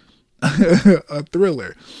actually a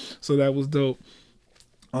thriller. So that was dope.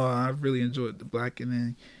 I really enjoyed The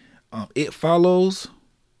Blackening. It Follows,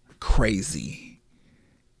 crazy.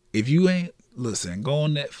 If you ain't listen, go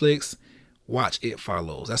on Netflix, watch It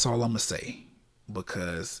Follows. That's all I'm gonna say.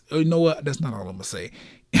 Because you know what? That's not all I'm gonna say.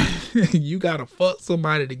 You gotta fuck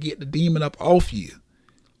somebody to get the demon up off you.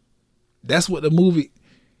 That's what the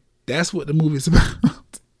movie's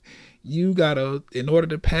about. You gotta, in order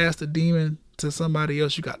to pass the demon to somebody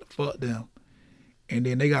else, you got to fuck them. And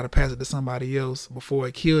then they got to pass it to somebody else before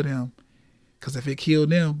it kill them. Because if it killed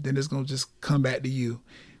them, then it's going to just come back to you.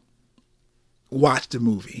 Watch the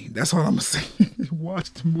movie. That's all I'm going to say.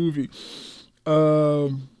 Watch the movie.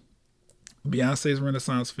 Beyonce's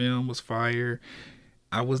Renaissance film was fire.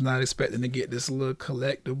 I was not expecting to get this little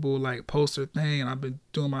collectible like poster thing. And I've been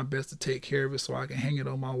doing my best to take care of it so I can hang it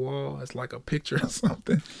on my wall. It's like a picture or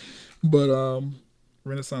something. But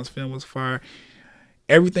Renaissance film was fire.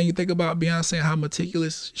 Everything you think about Beyonce, how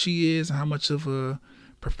meticulous she is, and how much of a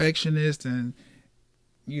perfectionist, and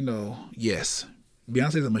you know, yes,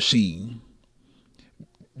 Beyonce's a machine.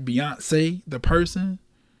 Beyonce, the person,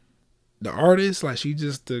 the artist, like she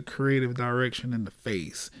just the creative direction and the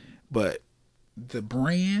face, but the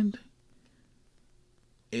brand,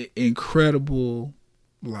 incredible,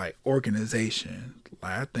 like organization.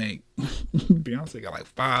 Like I think Beyonce got like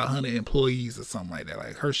 500 employees or something like that.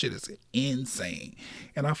 Like her shit is insane,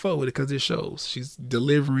 and I fuck with it because it shows she's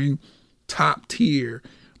delivering top tier.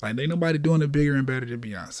 Like ain't nobody doing it bigger and better than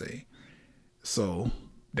Beyonce. So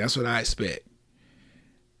that's what I expect.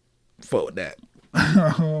 Fuck with that.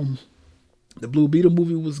 The Blue Beetle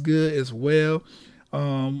movie was good as well.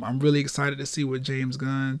 I'm really excited to see what James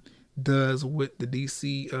Gunn does with the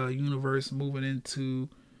DC universe moving into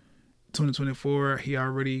 2024. He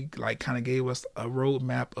already like kind of gave us a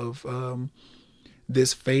roadmap of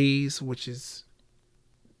this phase, which is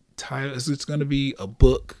titled, it's going to be a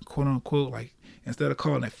book, quote unquote, like instead of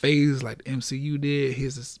calling it phase like the MCU did,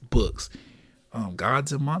 here's this books.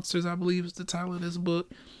 Gods and Monsters, I believe is the title of this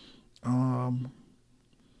book.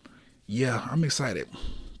 Yeah, I'm excited.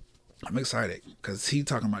 I'm excited because he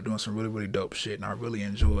talking about doing some really, really dope shit, and I really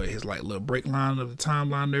enjoy his like little break line of the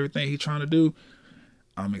timeline and everything he's trying to do.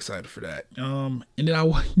 I'm excited for that. And then I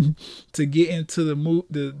want to get into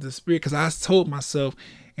the spirit, because I told myself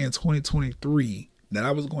in 2023 that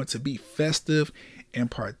I was going to be festive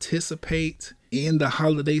and participate in the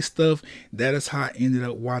holiday stuff. That is how I ended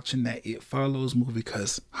up watching that It Follows movie,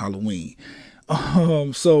 because Halloween.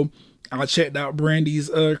 So I checked out Brandy's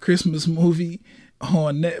Christmas movie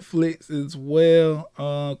on Netflix as well,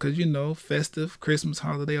 because you know, festive, Christmas,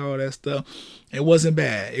 holiday, all that stuff. It wasn't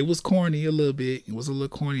bad. It was corny a little bit. It was a little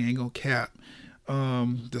corny, ain't gonna cap.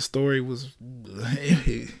 The story was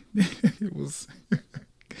it was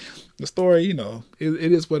the story, you know,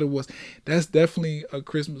 it is what it was. That's definitely a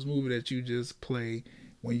Christmas movie that you just play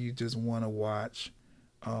when you just want to watch,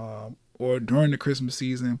 or during the Christmas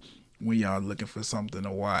season when y'all looking for something to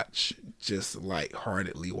watch just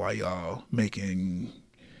lightheartedly while y'all making,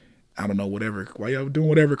 I don't know, whatever, while y'all doing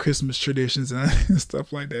whatever Christmas traditions and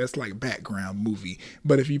stuff like that. It's like background movie.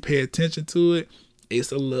 But if you pay attention to it,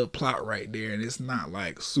 it's a little plot right there, and it's not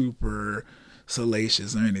like super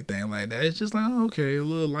salacious or anything like that. It's just like, oh, okay, a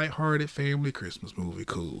little lighthearted family Christmas movie,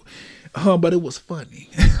 cool. But it was funny.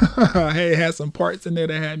 It had some parts in there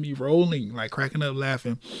that had me rolling, like cracking up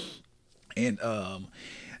laughing. And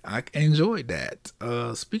I enjoyed that.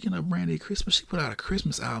 Speaking of Brandy Christmas, she put out a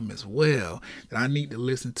Christmas album as well that I need to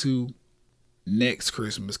listen to next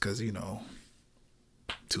Christmas, because, you know,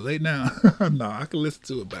 too late now. No, I can listen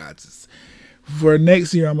to it, but I just For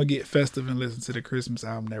next year, I'm gonna get festive and listen to the Christmas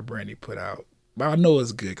album that Brandy put out. But I know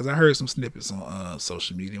it's good because I heard some snippets on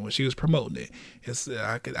social media when she was promoting it.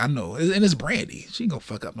 I know, and it's Brandy. She ain't gonna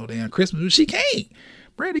fuck up no damn Christmas. She can't.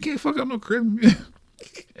 Brandy can't fuck up no Christmas.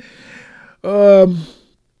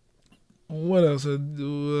 What else?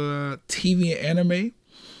 TV and anime,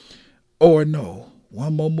 or no?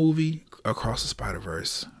 One more movie, Across the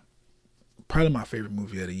Spider-Verse. Probably my favorite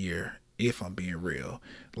movie of the year, if I'm being real.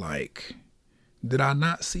 Like, did I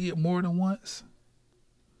not see it more than once?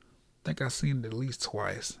 I think I've seen it at least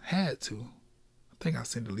twice. Had to. I think I've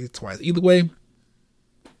seen it at least twice. Either way,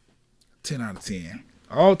 10 out of 10.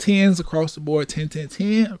 All 10s across the board. 10, 10,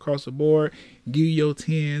 10 across the board. Give you your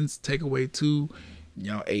 10s. Take away 2.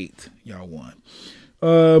 Y'all 8. Y'all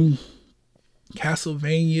 1.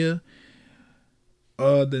 Castlevania.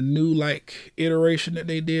 The new like iteration that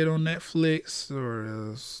they did on Netflix,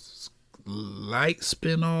 or light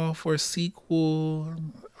spinoff or sequel.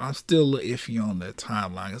 I'm still a little iffy on the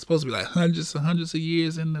timeline. It's supposed to be like hundreds and hundreds of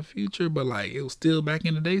years in the future, but like it was still back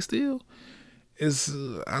in the day still. It's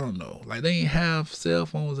I don't know. Like they ain't have cell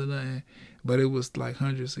phones or nothing, but it was like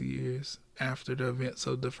hundreds of years after the events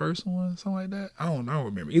of the first one, something like that. I don't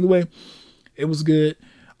remember. Either way, it was good.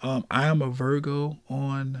 I Am a Virgo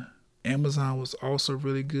on Amazon was also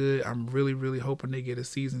really good. I'm really, really hoping they get a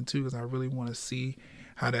season 2 because I really want to see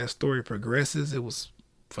how that story progresses. It was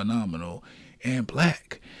phenomenal. And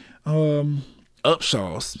Black.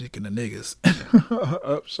 Upshaws, speaking of niggas.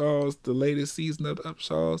 Upshaws, the latest season of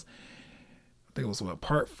Upshaws. I think it was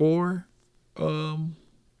part 4.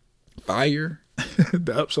 Fire.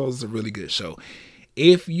 The Upshaws is a really good show.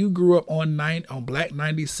 If you grew up on Black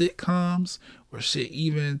 90s sitcoms or shit,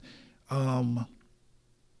 even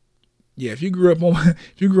if you grew up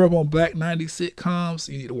on Black 90s sitcoms,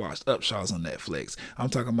 you need to watch Upshaws on Netflix. I'm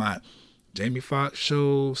talking about Jamie Foxx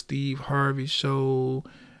show, Steve Harvey show,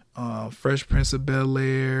 Fresh Prince of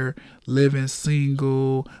Bel-Air, Living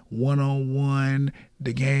Single, One-on-One,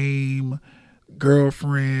 The Game,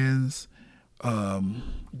 Girlfriends,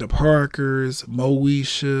 The Parkers,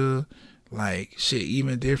 Moesha, like shit,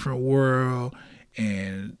 Even Different World,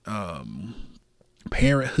 and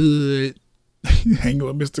Parenthood. Hanging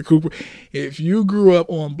with Mr. Cooper. If you grew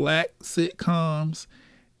up on Black sitcoms,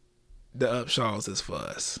 the Upshaws is for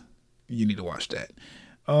us. You need to watch that.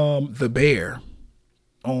 The Bear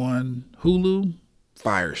on Hulu,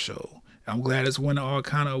 fire show. I'm glad it's winning all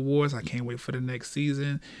kind of awards. I can't wait for the next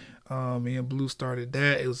season. Me and Blue started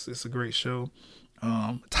that. It's a great show.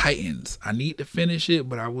 Titans. I need to finish it,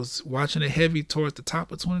 but I was watching it heavy towards the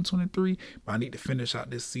top of 2023. But I need to finish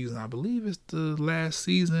out this season. I believe it's the last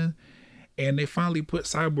season. And they finally put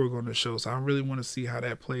Cyborg on the show, so I really want to see how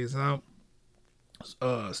that plays out.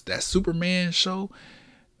 That Superman show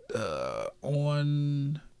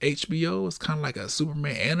on HBO is kind of like a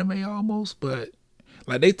Superman anime almost, but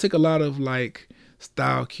like they took a lot of like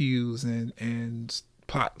style cues and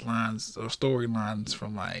plot lines or storylines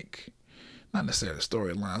from like, not necessarily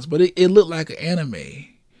storylines, but it looked like an anime,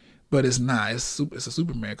 but it's not. It's a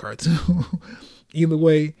Superman cartoon. Either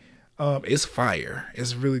way. It's fire.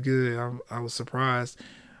 It's really good. I was surprised.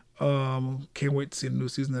 Can't wait to see the new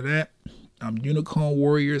season of that. Unicorn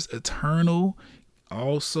Warriors Eternal.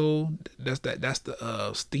 Also, that's the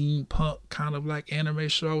steampunk kind of like anime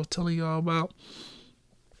show I was telling y'all about.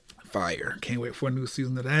 Fire. Can't wait for a new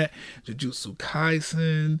season of that. Jujutsu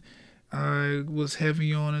Kaisen. I was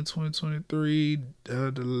heavy on in 2023.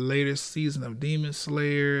 The latest season of Demon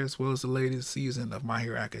Slayer, as well as the latest season of My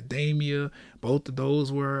Hero Academia. Both of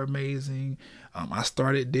those were amazing. I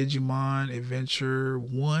started Digimon Adventure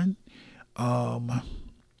 1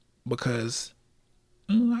 because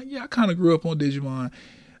I kind of grew up on Digimon.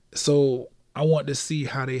 So I want to see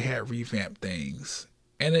how they had revamped things.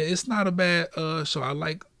 And it's not a bad show. I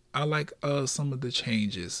like some of the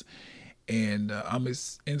changes. And I'm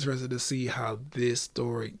interested to see how this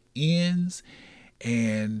story ends.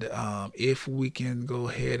 And if we can go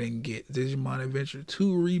ahead and get Digimon Adventure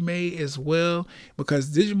 2 remade as well.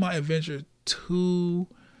 Because Digimon Adventure 2,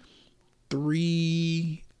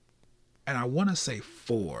 3, and I want to say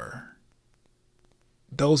 4.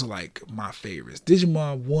 Those are like my favorites.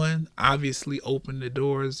 Digimon 1 obviously opened the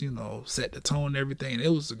doors, set the tone and everything.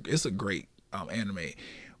 It's a great anime.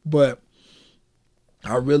 But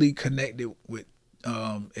I really connected with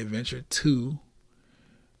Adventure 2,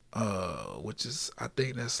 which is, I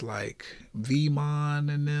think that's like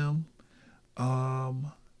Vmon and them.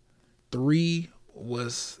 3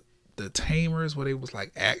 was the Tamers, where they was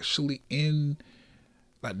like actually in,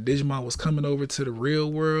 like Digimon was coming over to the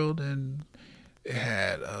real world, and it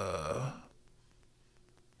had the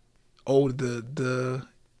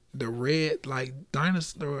the red like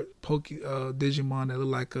dinosaur Digimon that look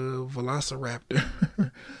like a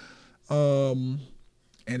Velociraptor.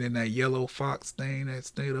 And then that yellow fox thing that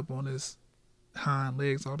stayed up on his hind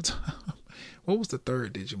legs all the time. What was the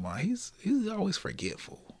third Digimon? He's always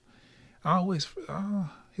forgetful.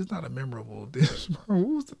 He's not a memorable Digimon. What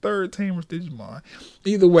was the third Tamer's Digimon?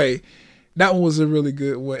 Either way, that one was a really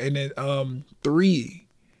good one. And then 3,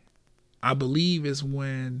 I believe is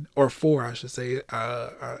when, or 4 I should say,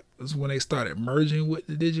 is when they started merging with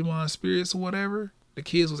the Digimon spirits or whatever. The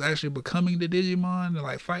kids was actually becoming the Digimon and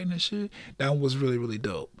like fighting and shit. That one was really, really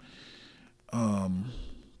dope.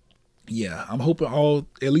 Yeah, I'm hoping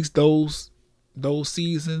at least those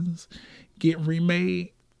seasons get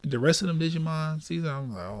remade. The rest of them Digimon seasons,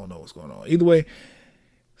 I'm like, I don't know what's going on. Either way,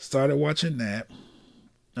 started watching that.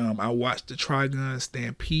 I watched the Trigun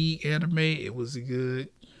Stampede anime. It was good.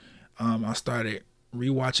 I started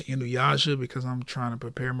rewatching Inuyasha because I'm trying to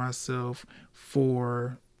prepare myself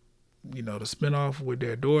for, the spinoff with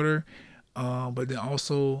their daughter. But then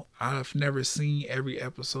also, I've never seen every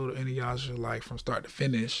episode of Inuyasha like from start to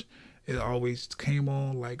finish. It always came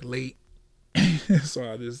on like late.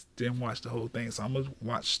 So I just didn't watch the whole thing. So I'm going to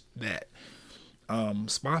watch that.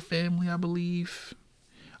 Spy Family, I believe.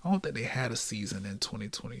 I don't think they had a season in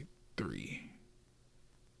 2023.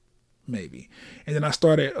 Maybe. And then I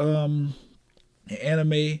started an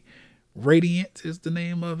anime. Radiant is the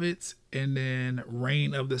name of it. And then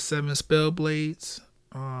Reign of the Seven Spellblades.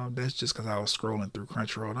 That's just because I was scrolling through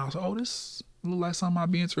Crunchyroll and I was like, this looks like something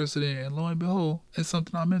I'd be interested in. And lo and behold, it's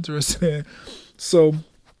something I'm interested in. So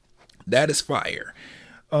that is fire.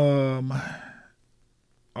 All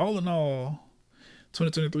in all,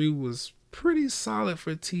 2023 was pretty solid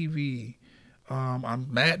for TV.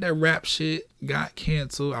 I'm mad that rap shit got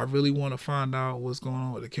canceled. I really want to find out what's going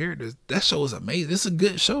on with the characters. That show is amazing. It's a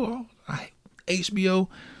good show. HBO,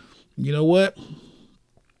 you know what?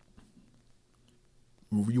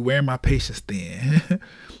 You wearing my patience thin.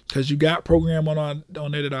 Because you got program on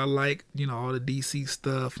there that I like. All the DC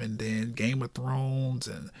stuff and then Game of Thrones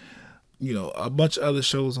and, a bunch of other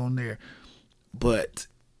shows on there. But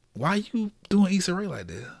why you doing Issa Rae like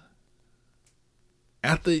this?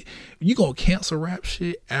 After you gonna cancel rap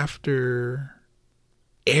shit after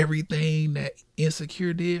everything that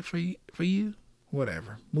Insecure did for you?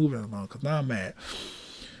 Whatever. Moving along, cause now I'm mad.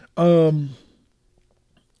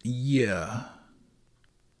 Yeah,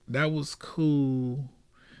 that was cool.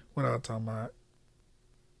 What I was talking about?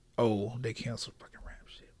 Oh, they canceled fucking rap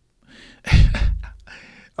shit.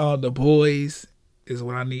 The Boys is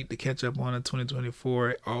what I need to catch up on in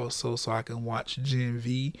 2024. Also, so I can watch Gen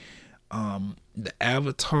V. The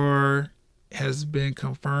Avatar has been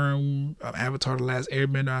confirmed. Avatar: The Last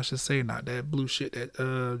Airbender, I should say, not that blue shit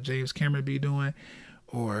that James Cameron be doing,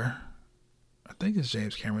 or I think it's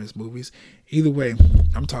James Cameron's movies. Either way,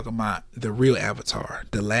 I'm talking about the real Avatar,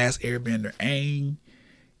 The Last Airbender, Aang.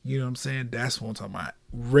 You know what I'm saying? That's what I'm talking about.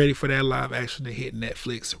 Ready for that live action to hit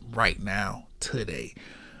Netflix right now, today.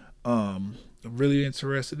 I'm really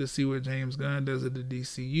interested to see what James Gunn does at the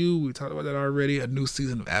DCU. We talked about that already. A new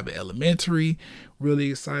season of Abbott Elementary.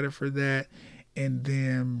 Really excited for that. And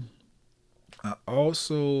then I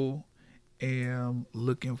also am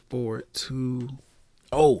looking forward to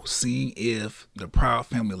seeing if the Proud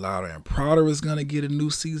Family Louder and Prouder is going to get a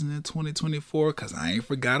new season in 2024, because I ain't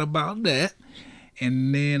forgot about that.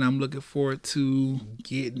 And then I'm looking forward to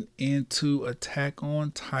getting into Attack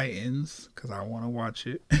on Titans, because I want to watch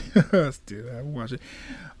it. Still haven't watched it.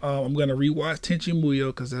 I'm going to rewatch Tenchi Muyo,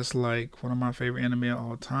 because that's like one of my favorite anime of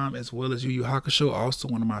all time, as well as Yu Yu Hakusho, also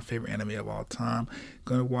one of my favorite anime of all time.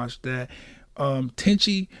 Going to watch that.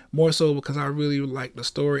 Tenchi more so because I really like the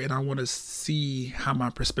story and I want to see how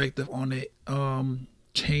my perspective on it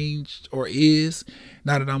changed or is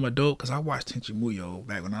now that I'm adult, because I watched Tenchi Muyo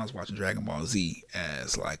back when I was watching Dragon Ball Z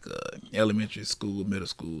as like a elementary school, middle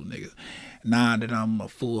school nigga. Now that I'm a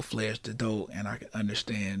full-fledged adult and I can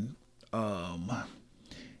understand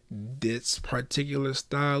this particular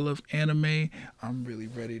style of anime, I'm really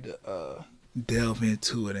ready to delve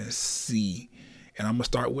into it and see. And I'm gonna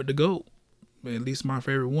start with the GOAT, at least my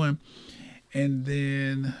favorite one, and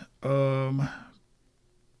then I'm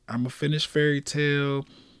gonna finish Fairy Tail,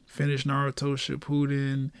 finish Naruto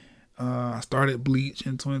Shippuden. I started Bleach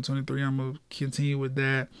in 2023. I'm gonna continue with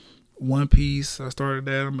that. One Piece, I started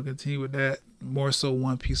that. I'm gonna continue with that. More so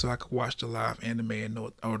One Piece, so I could watch the live anime and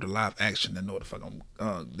know, or the live action, and know what the fuck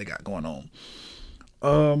they got going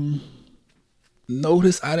on.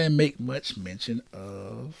 Notice I didn't make much mention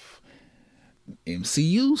of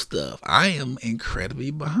MCU stuff. I am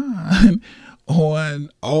incredibly behind on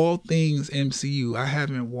all things MCU. I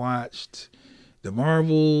haven't watched The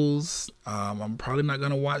Marvels. I'm probably not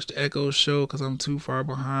gonna watch the Echo show because I'm too far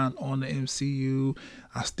behind on the MCU.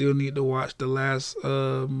 I still need to watch the last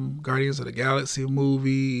Guardians of the Galaxy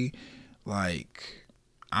movie. Like,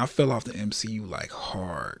 I fell off the MCU like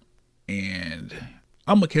hard, and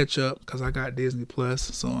I'm gonna catch up because I got Disney Plus,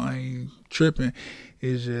 so I ain't tripping.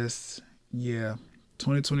 It's just, yeah,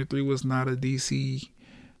 2023 was not a DC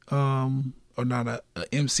or not a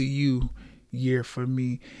MCU year for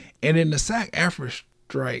me. And then the SAG-AFTRA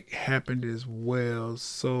strike happened as well.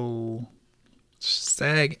 So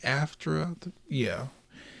SAG-AFTRA, yeah,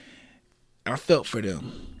 I felt for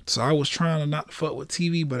them. So I was trying to not fuck with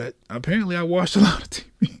TV, but apparently I watched a lot of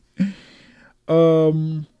TV.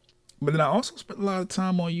 But then I also spent a lot of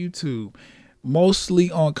time on YouTube,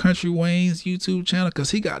 mostly on Country Wayne's YouTube channel, because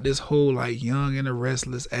he got this whole like Young and the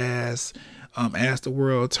Restless ass, As the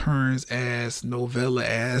World Turns ass, novella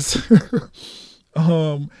ass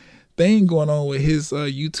thing going on with his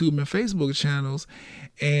YouTube and Facebook channels,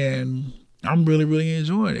 and I'm really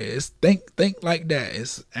enjoying it. It's think like that.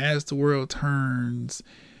 It's As the World Turns,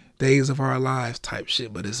 Days of Our Lives type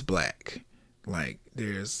shit, but it's black. Like,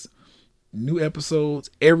 there's new episodes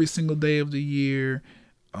every single day of the year.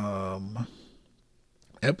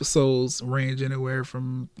 Episodes range anywhere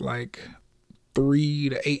from like 3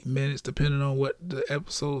 to 8 minutes, depending on what the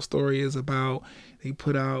episode story is about. They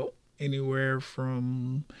put out anywhere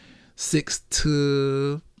from 6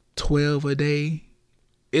 to 12 a day.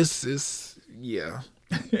 It's yeah.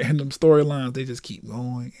 And them storylines, they just keep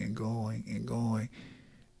going and going and going.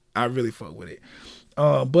 I really fuck with it.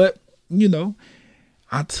 But you know,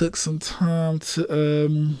 I took some time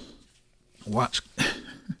to watch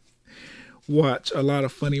a lot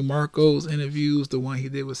of funny Marco's interviews. The one he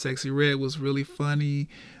did with Sexy Red was really funny.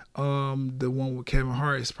 The one with Kevin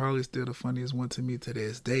Hart is probably still the funniest one to me to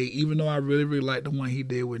this day, even though I really like the one he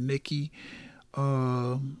did with Nicki.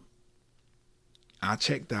 I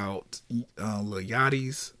checked out Lil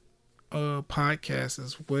Yachty's podcast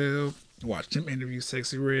as well. Watched him interview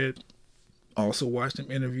Sexy Red. Also watched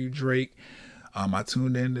him interview Drake. I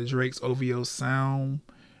tuned in to Drake's OVO Sound,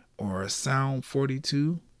 or Sound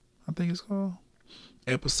 42, I think it's called,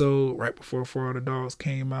 episode right before For All the Dogs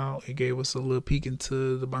came out. He gave us a little peek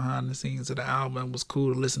into the behind the scenes of the album. It was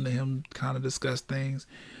cool to listen to him kind of discuss things.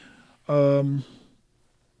 And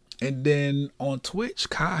then on Twitch,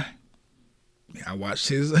 Kai, I watched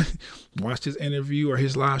his interview or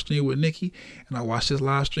his live stream with Nicki, and I watched his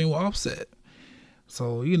live stream with Offset.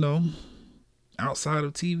 So, you know, outside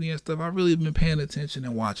of TV and stuff, I've really been paying attention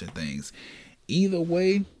and watching things. Either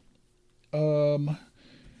way,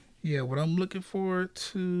 yeah, what I'm looking forward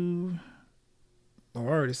to, I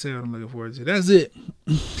already said what I'm looking forward to. That's it.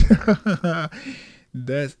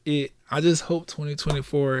 That's it. I just hope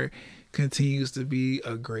 2024 continues to be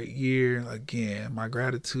a great year. Again, my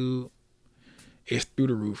gratitude is through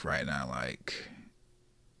the roof right now. Like,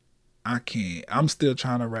 I'm still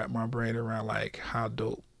trying to wrap my brain around like how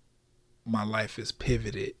dope my life is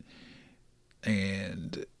pivoted,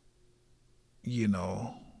 and you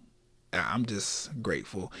know, I'm just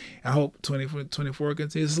grateful. I hope 2024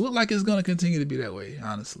 continues. It looks like it's going to continue to be that way,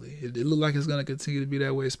 honestly. It looks like it's going to continue to be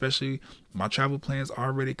that way, especially my travel plans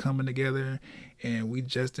already coming together, and we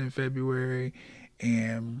just in February,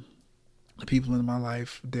 and the people in my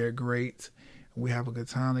life, they're great. We have a good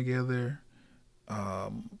time together.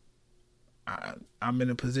 I'm in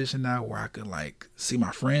a position now where I can like see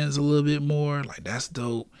my friends a little bit more. Like, that's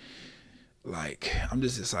dope. Like, I'm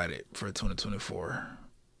just excited for 2024.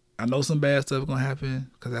 I know some bad stuff gonna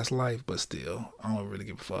happen because that's life, but still, I don't really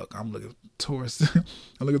give a fuck. I'm looking towards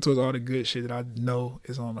all the good shit that I know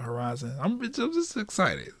is on the horizon. I'm just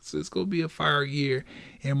excited. So it's gonna be a fire year,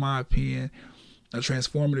 in my opinion, a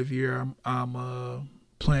transformative year. I'm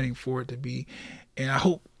planning for it to be, and I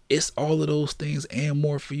hope it's all of those things and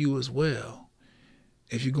more for you as well.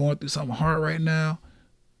 If you're going through something hard right now,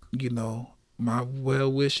 you know, my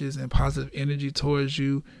well wishes and positive energy towards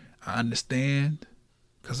you. I understand.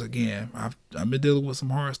 Because again, I've been dealing with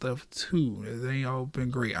some hard stuff too. It ain't all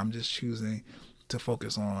been great. I'm just choosing to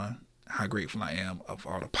focus on how grateful I am of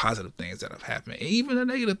all the positive things that have happened, and even the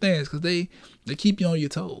negative things, because they keep you on your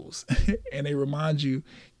toes and they remind you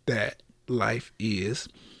that life is,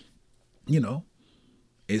 you know,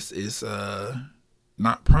 it's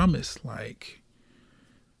not promised. Like,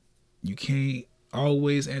 you can't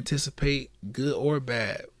always anticipate good or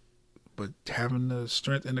bad. But having the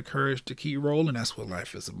strength and the courage to keep rolling, that's what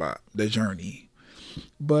life is about, the journey.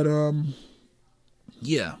 But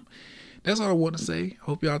yeah, that's all I want to say.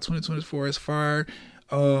 Hope y'all 2024 is fire.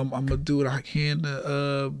 I'm gonna do what I can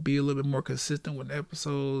to be a little bit more consistent with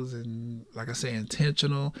episodes, and like I say,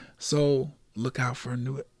 intentional. So look out for a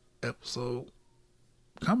new episode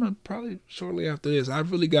coming probably shortly after this. I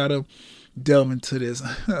really gotta delve into this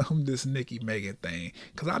this Nicki Megan thing,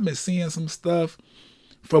 because I've been seeing some stuff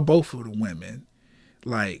for both of the women,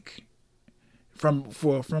 like from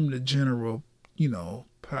the general, you know,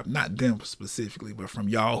 not them specifically, but from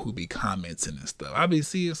y'all who be commenting and stuff. I've been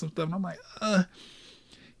seeing some stuff and I'm like,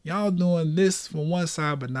 y'all doing this for one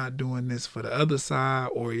side but not doing this for the other side,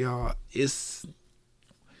 or y'all,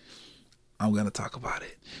 I'm gonna talk about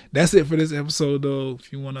it. That's it for this episode though.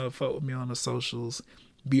 If you wanna fuck with me on the socials,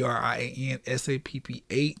 BRIANSAPPH,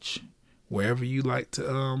 wherever you like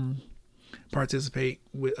to participate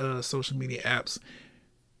with social media apps.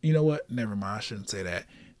 You know what? Never mind, I shouldn't say that.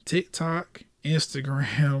 TikTok,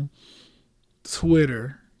 Instagram,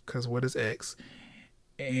 Twitter, because what is X?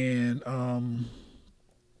 And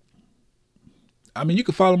I mean, you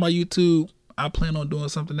can follow my YouTube. I plan on doing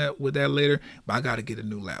something with that later, but I got to get a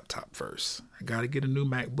new laptop first. I got to get a new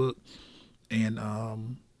MacBook, and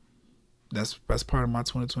that's part of my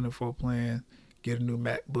 2024 plan. Get a new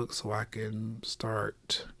MacBook so I can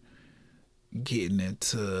start getting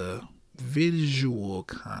into visual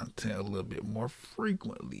content a little bit more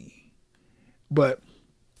frequently. But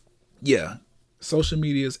yeah, social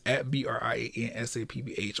medias at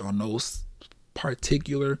BRIANSAPPH on those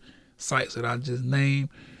particular sites that I just named.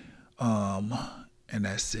 And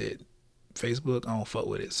that's it. Facebook, I don't fuck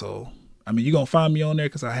with it. So, I mean, you're going to find me on there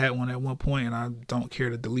because I had one at one point and I don't care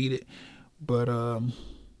to delete it. But,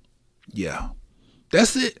 yeah,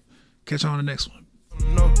 that's it. Catch you on the next one.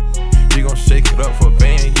 No. You gon' shake it up for a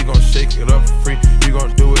band, you gon' shake it up for free. You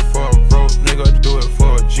gon' do it for a road, nigga, do it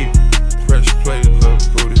for a Jeep. Press play, little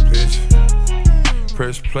booty bitch.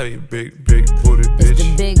 Press play, big booty bitch. It's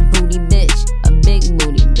the big booty